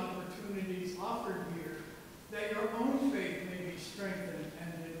education opportunities offered here, that your own faith may be strengthened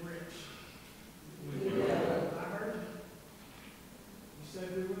and enriched? We will. I heard you. You said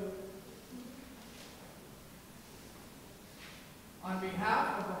we will. On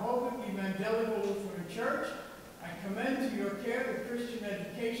behalf of the Hope Evangelical Lutheran Church, I commend to your care the Christian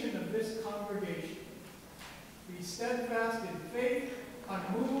education of this congregation. Be steadfast in faith,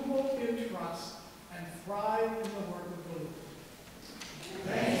 unmovable in trust, and thrive in the work of the Lord.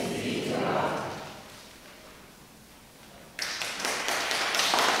 Thanks be to God.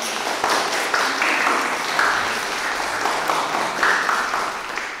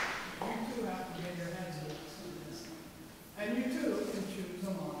 You too have to get your heads on this. And you too can choose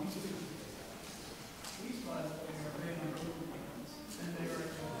among two. These, by the way, are made on group and they are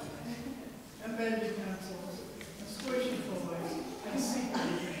and bend utensils, and squishy toys, and secret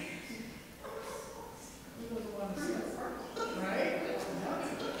things. Who doesn't want to see it? Right?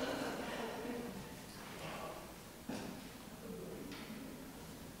 Yeah.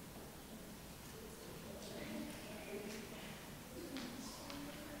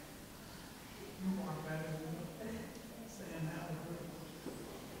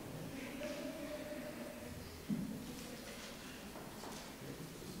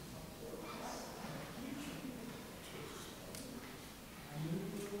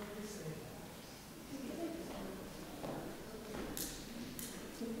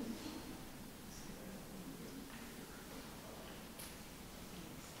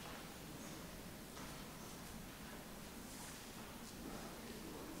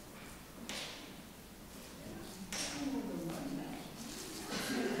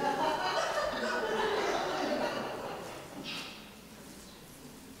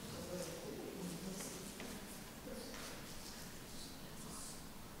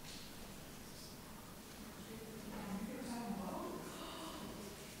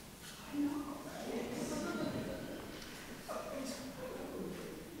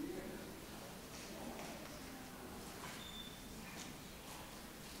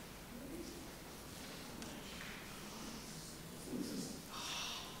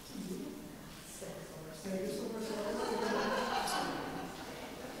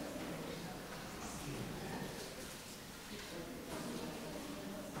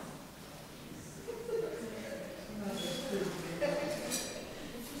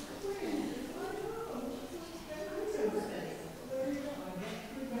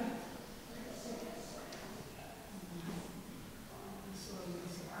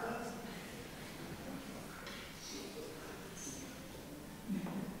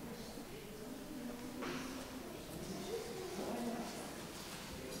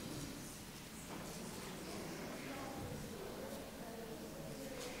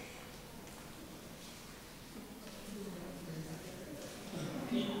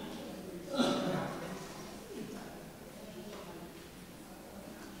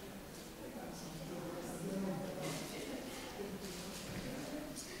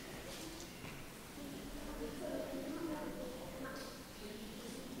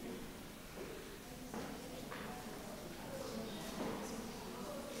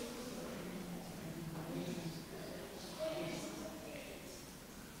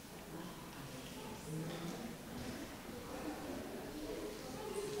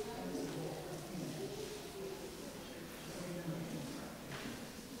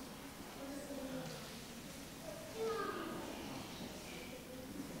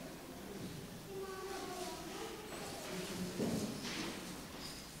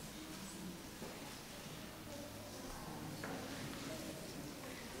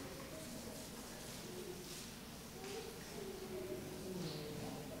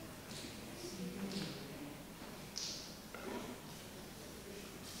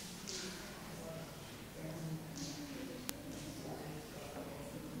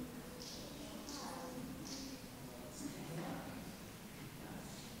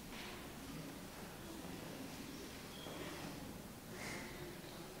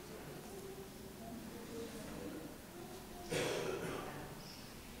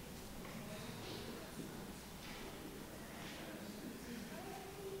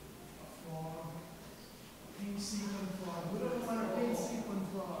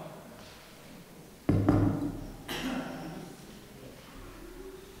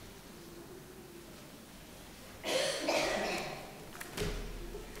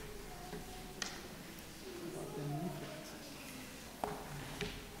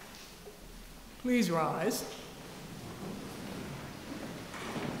 Please rise.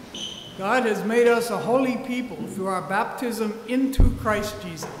 God has made us a holy people through our baptism into Christ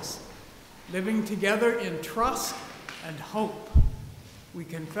Jesus. Living together in trust and hope, we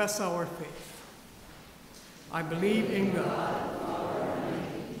confess our faith. I believe in God,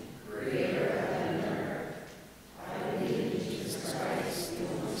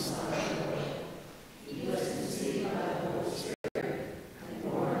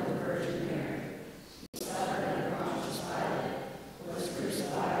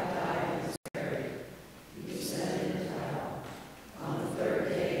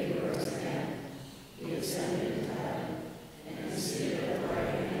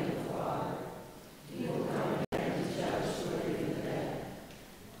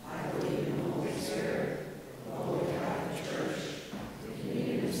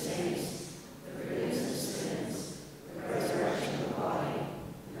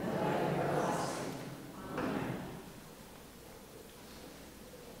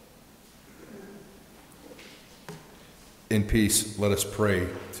 In peace, let us pray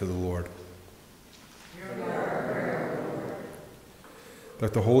to the Lord.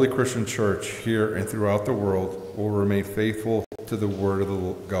 That the Holy Christian Church here and throughout the world will remain faithful to the word of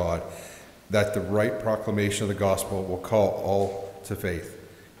the God, that the right proclamation of the gospel will call all to faith,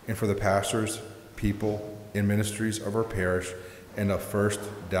 and for the pastors, people, and ministries of our parish and of First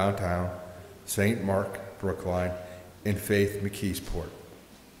Downtown, St. Mark, Brookline, and Faith McKeesport.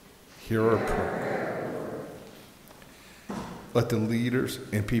 Hear our prayer. Let the leaders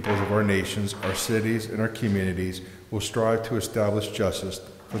and peoples of our nations, our cities, and our communities will strive to establish justice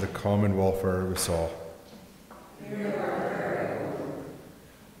for the common welfare of us all.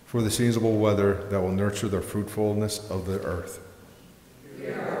 For the seasonable weather that will nurture the fruitfulness of the earth.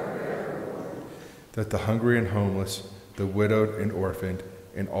 That the hungry and homeless, the widowed and orphaned,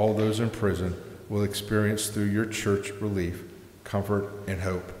 and all those in prison will experience through your church relief, comfort, and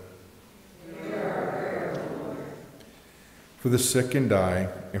hope. For the sick and dying,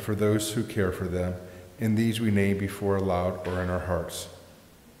 and for those who care for them, and these we name before aloud or in our hearts.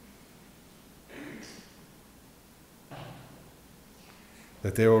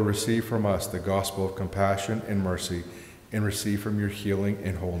 That they will receive from us the gospel of compassion and mercy, and receive from your healing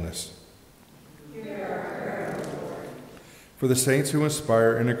and wholeness. For the saints who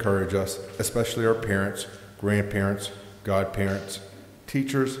inspire and encourage us, especially our parents, grandparents, godparents,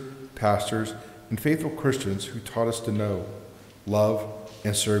 teachers, pastors, and faithful Christians who taught us to know, love,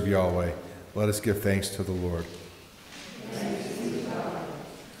 and serve Yahweh, let us give thanks to the Lord.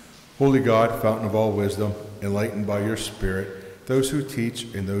 Holy God, fountain of all wisdom, enlightened by your Spirit those who teach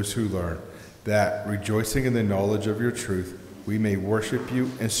and those who learn, that, rejoicing in the knowledge of your truth, we may worship you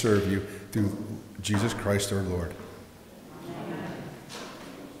and serve you through Jesus Christ our Lord.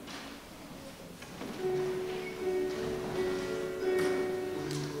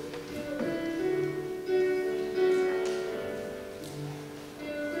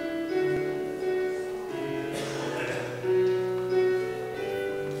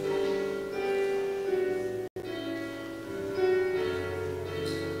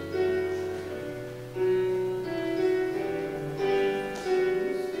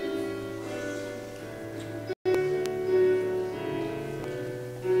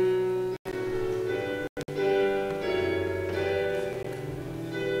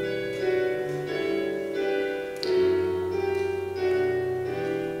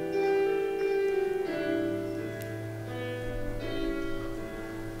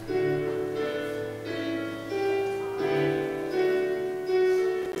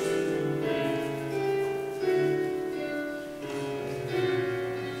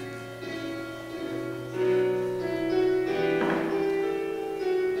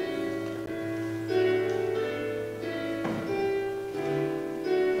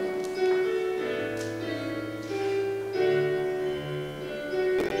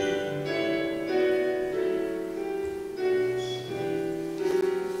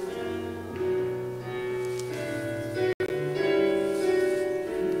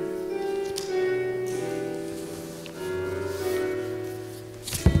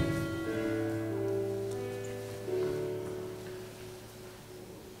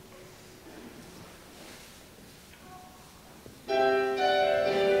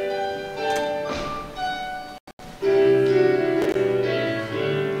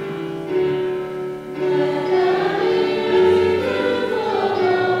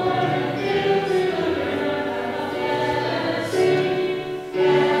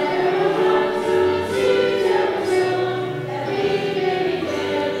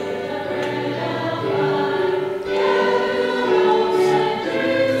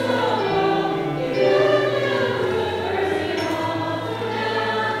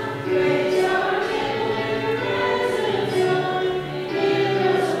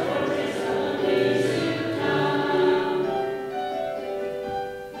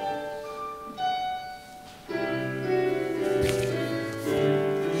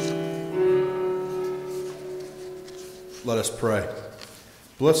 Let us pray.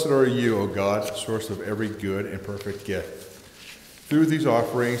 Blessed are you, O God, source of every good and perfect gift. Through these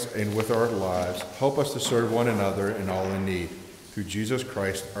offerings and with our lives, help us to serve one another and all in need. Through Jesus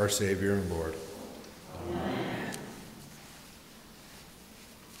Christ, our Savior and Lord. Amen.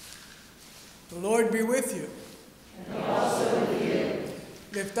 The Lord be with you. And also with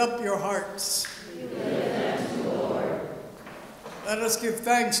you. Lift up your hearts. We lift them to the Lord. Let us give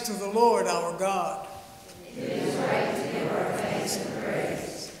thanks to the Lord our God. It is right to give our thanks and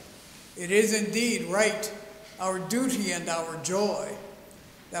praise. It is indeed right, our duty and our joy,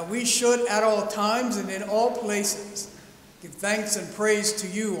 that we should at all times and in all places give thanks and praise to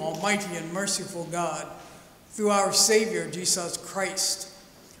you, almighty and merciful God, through our Savior, Jesus Christ,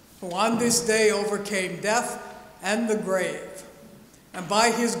 who on this day overcame death and the grave, and by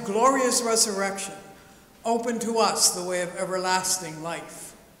his glorious resurrection opened to us the way of everlasting life.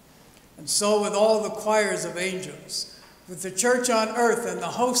 And so with all the choirs of angels, with the church on earth and the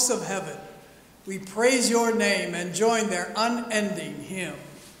hosts of heaven, we praise your name and join their unending hymn.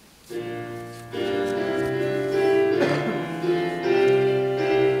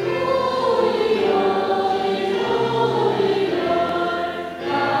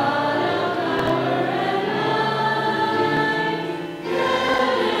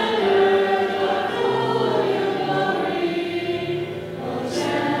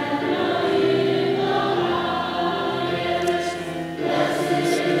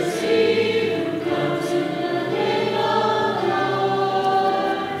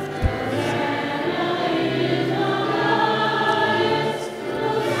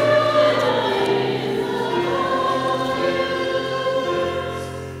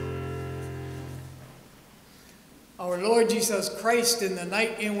 Jesus Christ, in the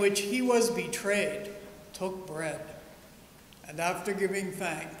night in which he was betrayed, took bread, and after giving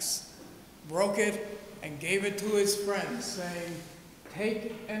thanks, broke it and gave it to his friends, saying,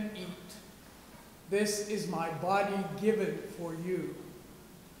 "Take and eat. This is my body given for you.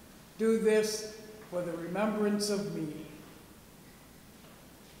 Do this for the remembrance of me."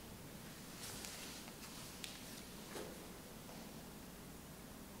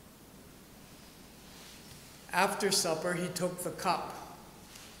 After supper, he took the cup,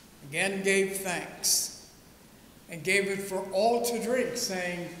 again gave thanks, and gave it for all to drink,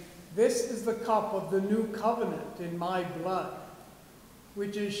 saying, "This is the cup of the new covenant in my blood,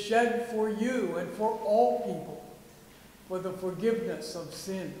 which is shed for you and for all people for the forgiveness of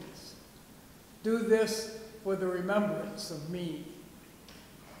sins. Do this for the remembrance of me."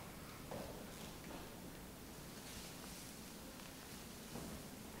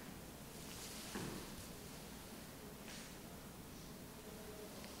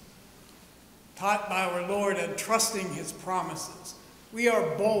 Taught by our Lord and trusting his promises, we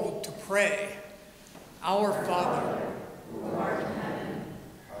are bold to pray, "Our Father, who art in heaven,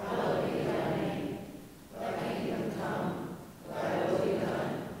 hallowed be thy name. Thy kingdom come, thy will be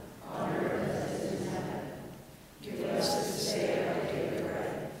done, on earth as it is in heaven. Give us this day our daily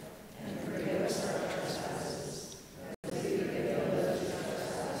bread, and forgive us our trespasses, as we forgive those who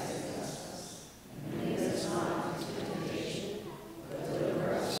trespass against us. And lead us not into temptation, but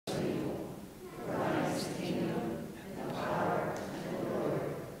deliver us from evil. For thine is the kingdom, and the power, and the glory,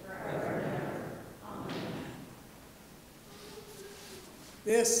 forever and ever. Amen.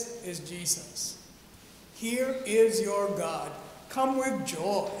 this is Jesus. Here is your God. Come with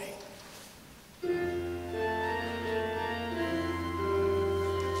joy." Take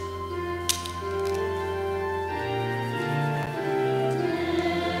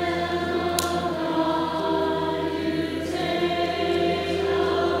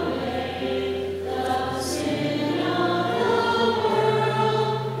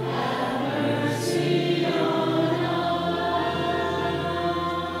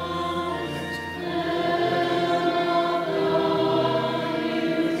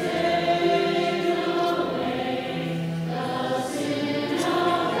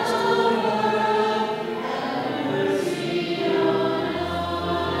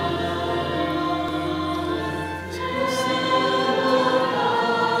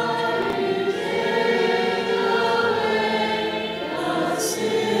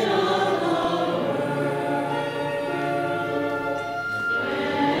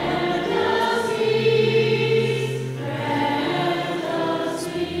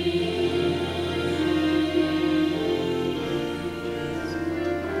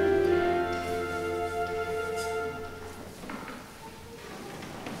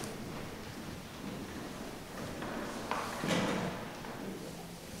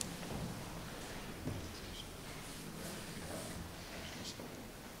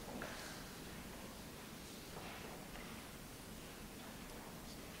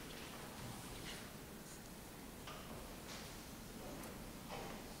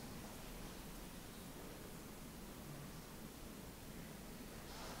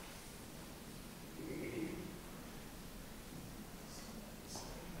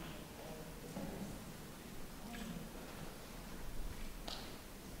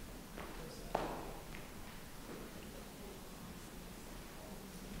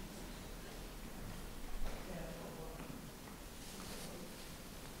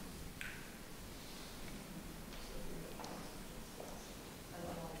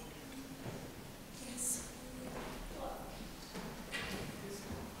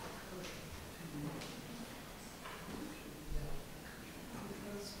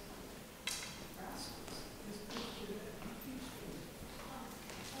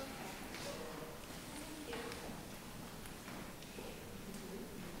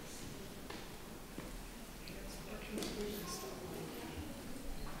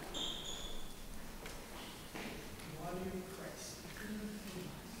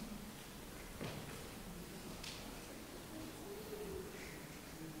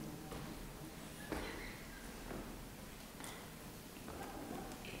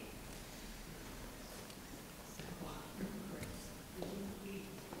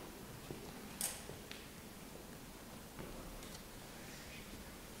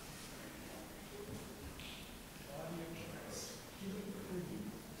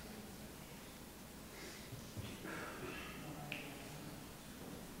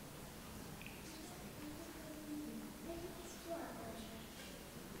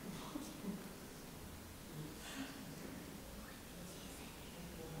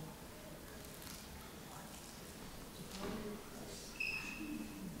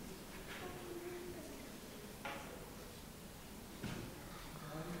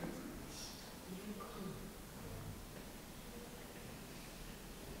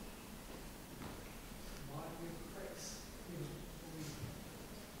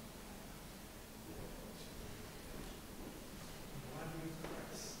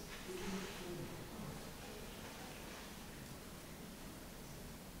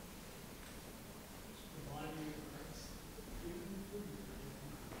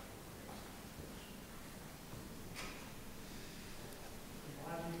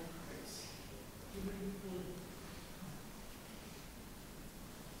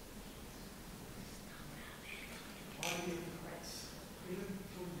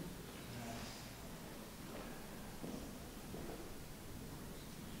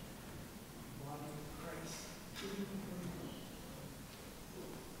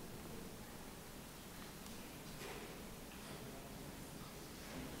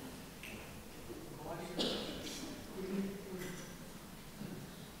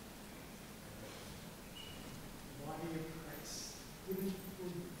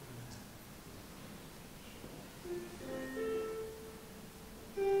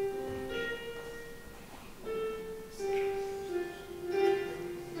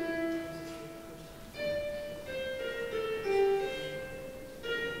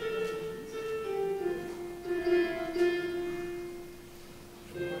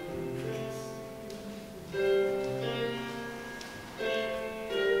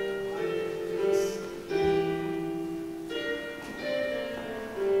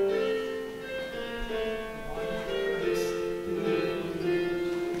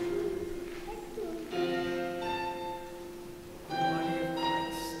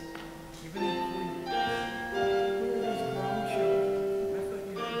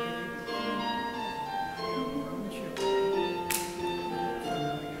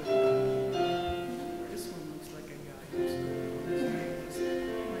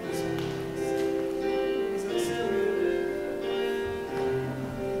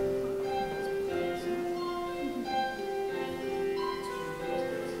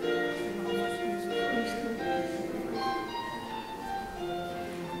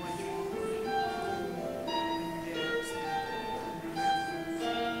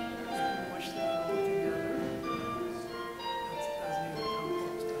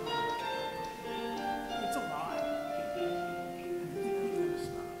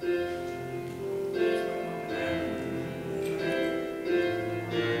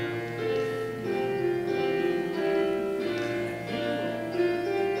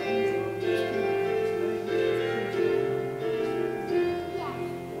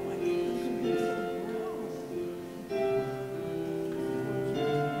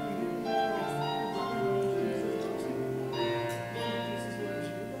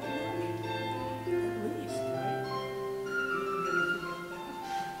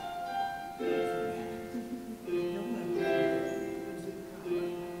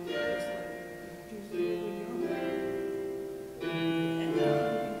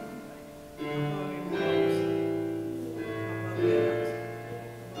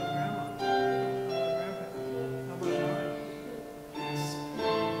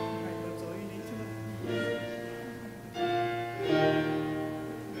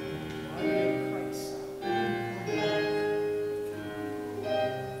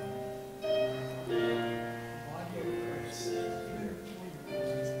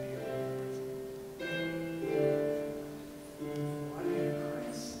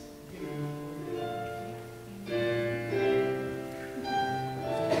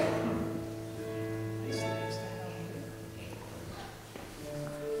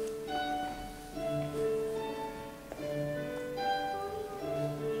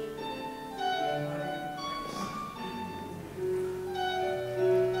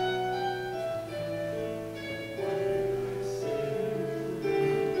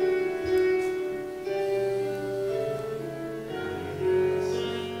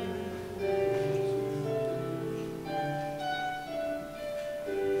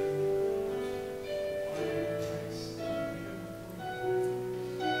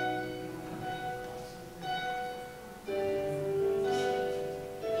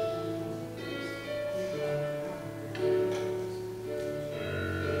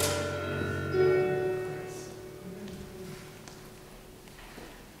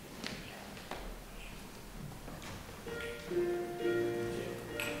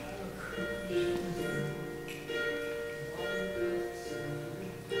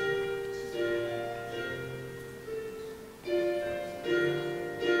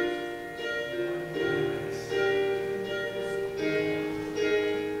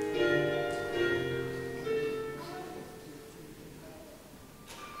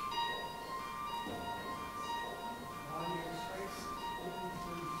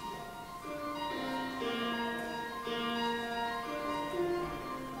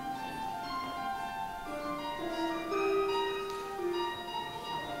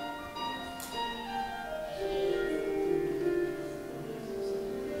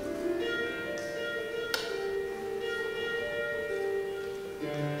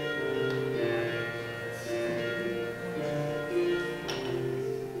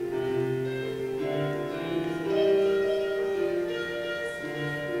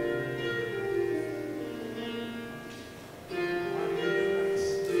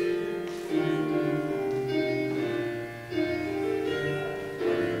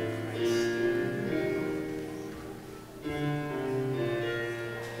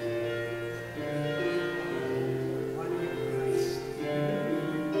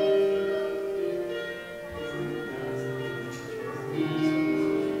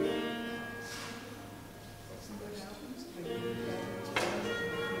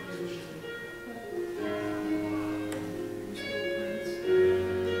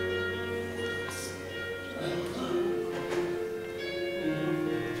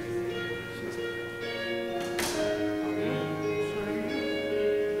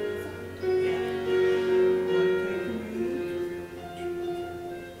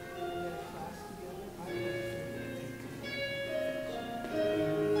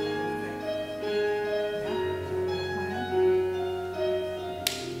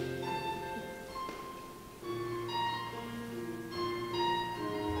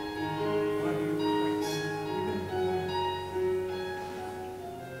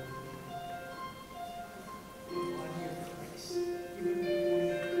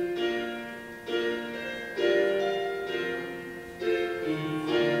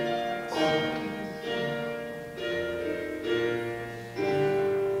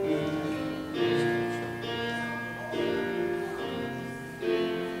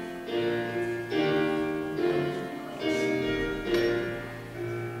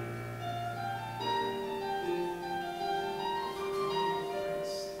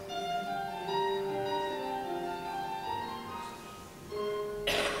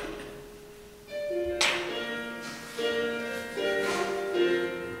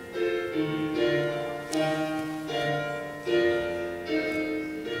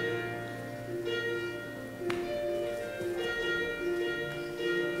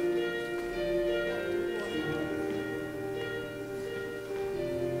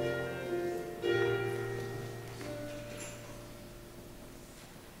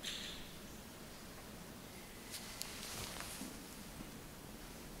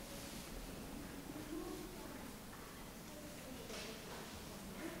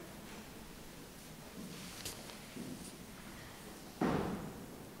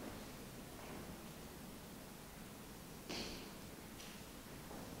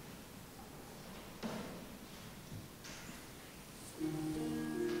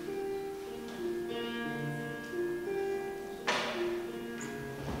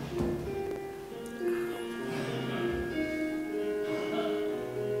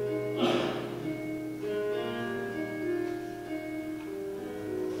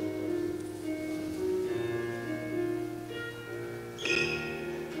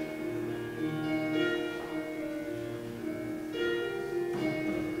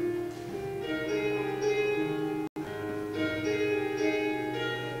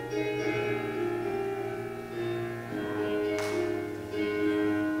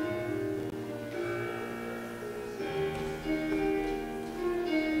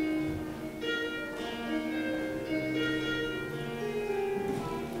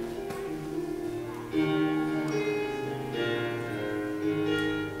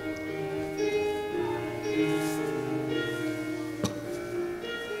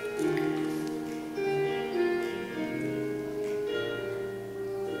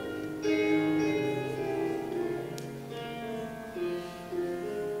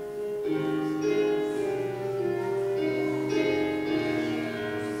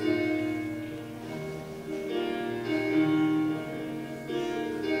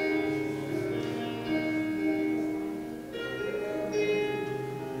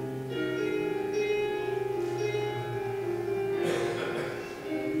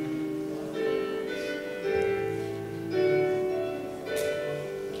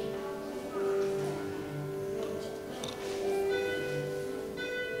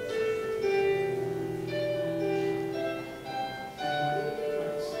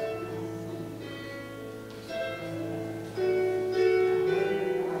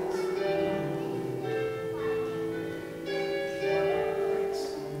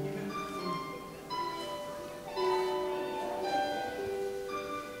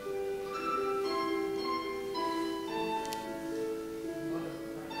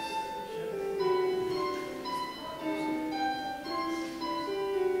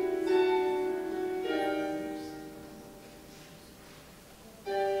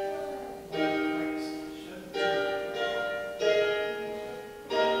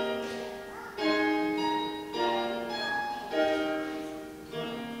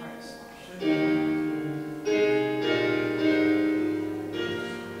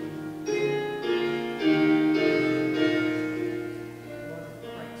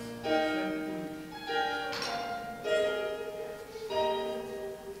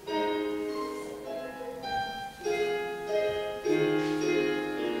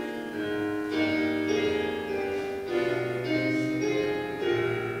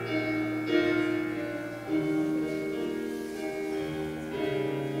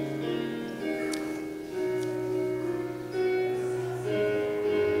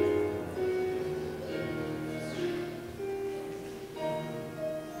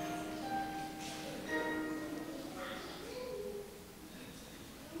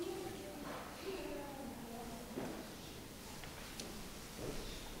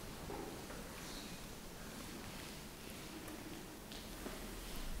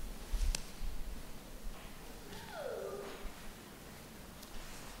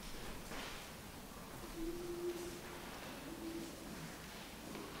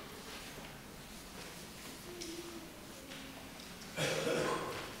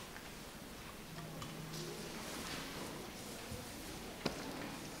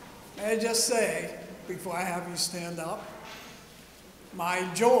May I just say, before I have you stand up, my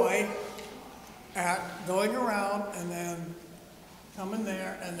joy at going around and then coming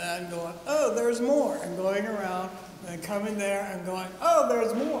there and then going, oh, there's more, and going around and coming there and going, oh,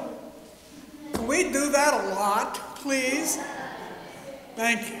 there's more. Can we do that a lot, please?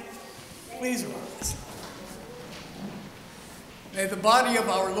 Thank you. Please rise. May the body of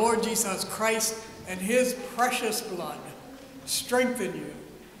our Lord Jesus Christ and his precious blood strengthen you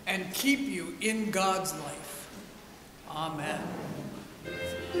and keep you in God's life. Amen.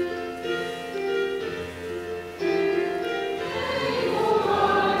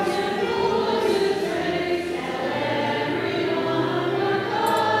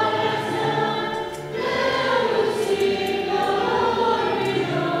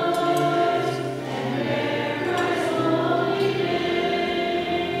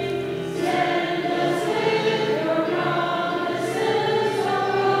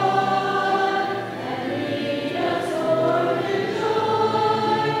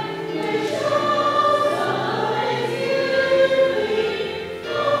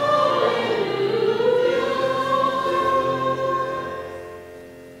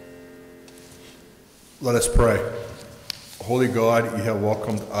 Let us pray. Holy God, you have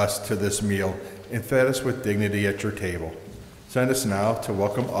welcomed us to this meal and fed us with dignity at your table. Send us now to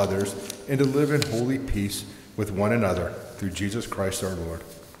welcome others and to live in holy peace with one another through Jesus Christ our Lord.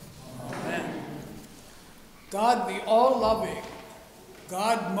 Amen. God the all-loving,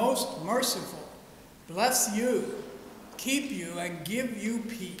 God most merciful, bless you, keep you, and give you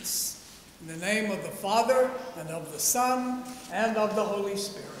peace. In the name of the Father, and of the Son, and of the Holy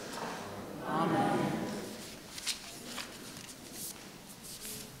Spirit. Amen.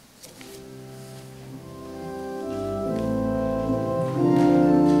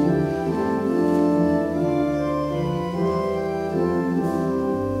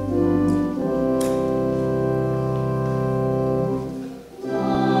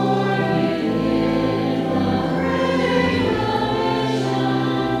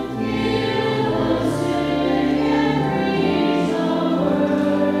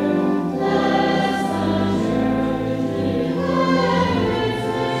 Let's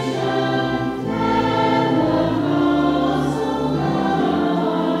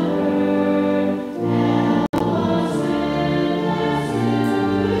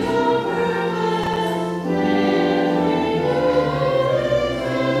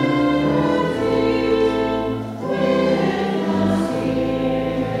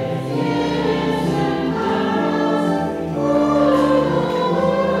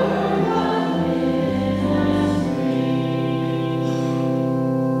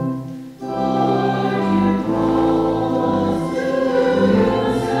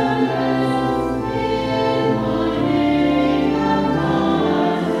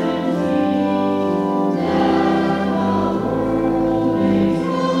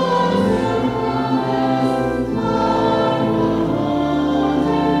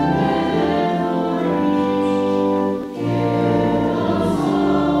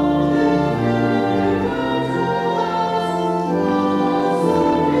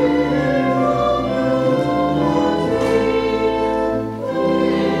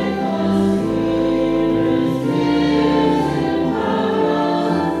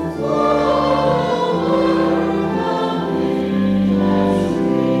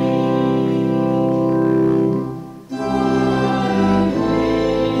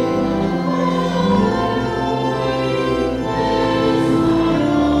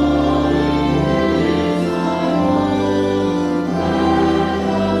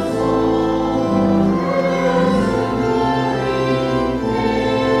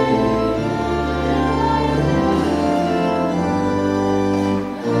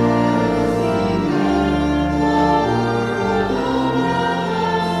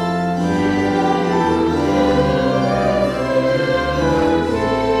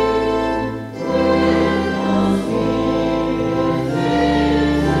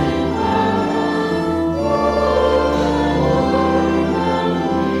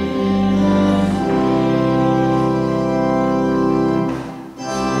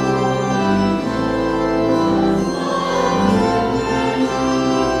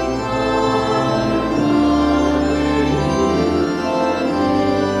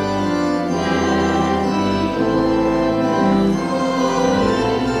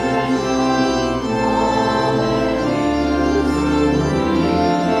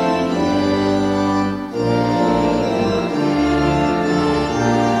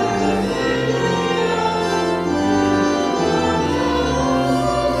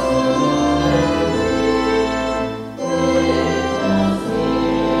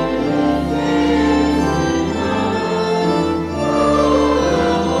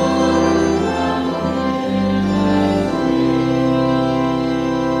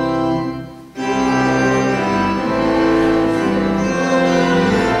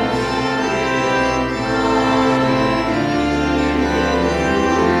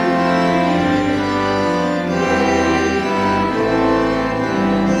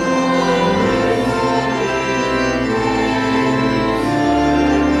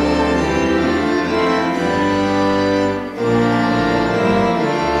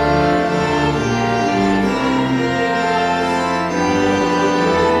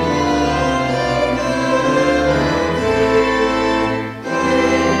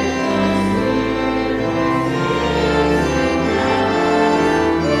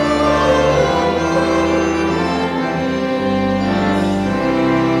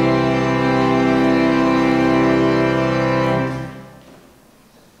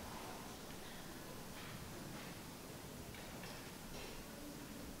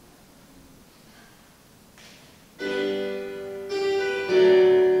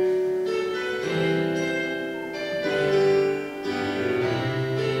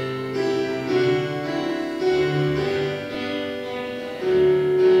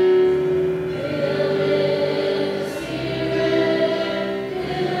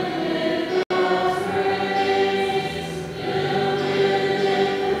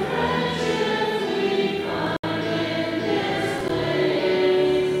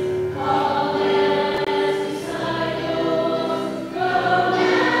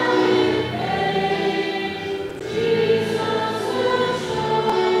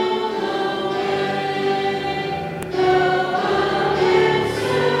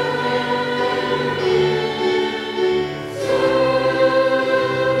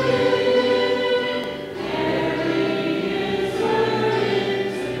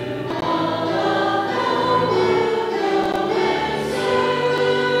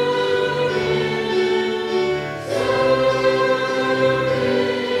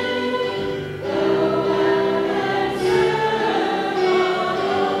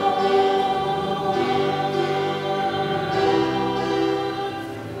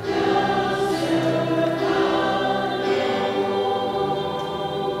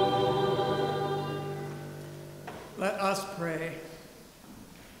Let us pray.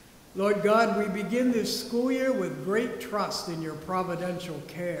 Lord God, we begin this school year with great trust in your providential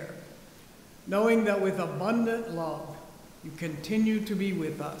care, knowing that with abundant love, you continue to be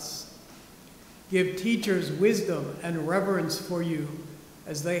with us. Give teachers wisdom and reverence for you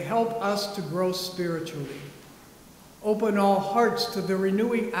as they help us to grow spiritually. Open all hearts to the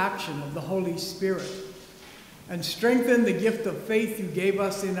renewing action of the Holy Spirit, and strengthen the gift of faith you gave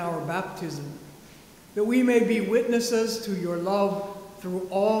us in our baptism, that we may be witnesses to your love through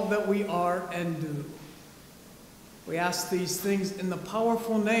all that we are and do. We ask these things in the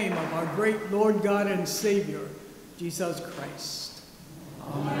powerful name of our great Lord God and Savior, Jesus Christ.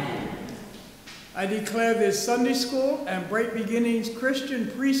 Amen. I declare this Sunday School and Bright Beginnings Christian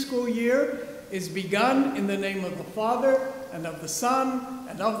preschool year is begun in the name of the Father, and of the Son,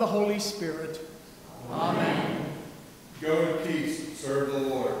 and of the Holy Spirit. Amen. Go in peace, serve the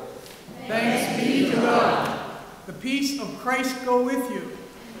Lord. Thanks be to God. The peace of Christ go with you.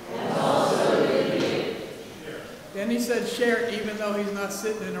 And also with you. Then he said share, even though he's not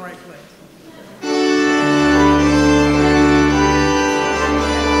sitting in the right place.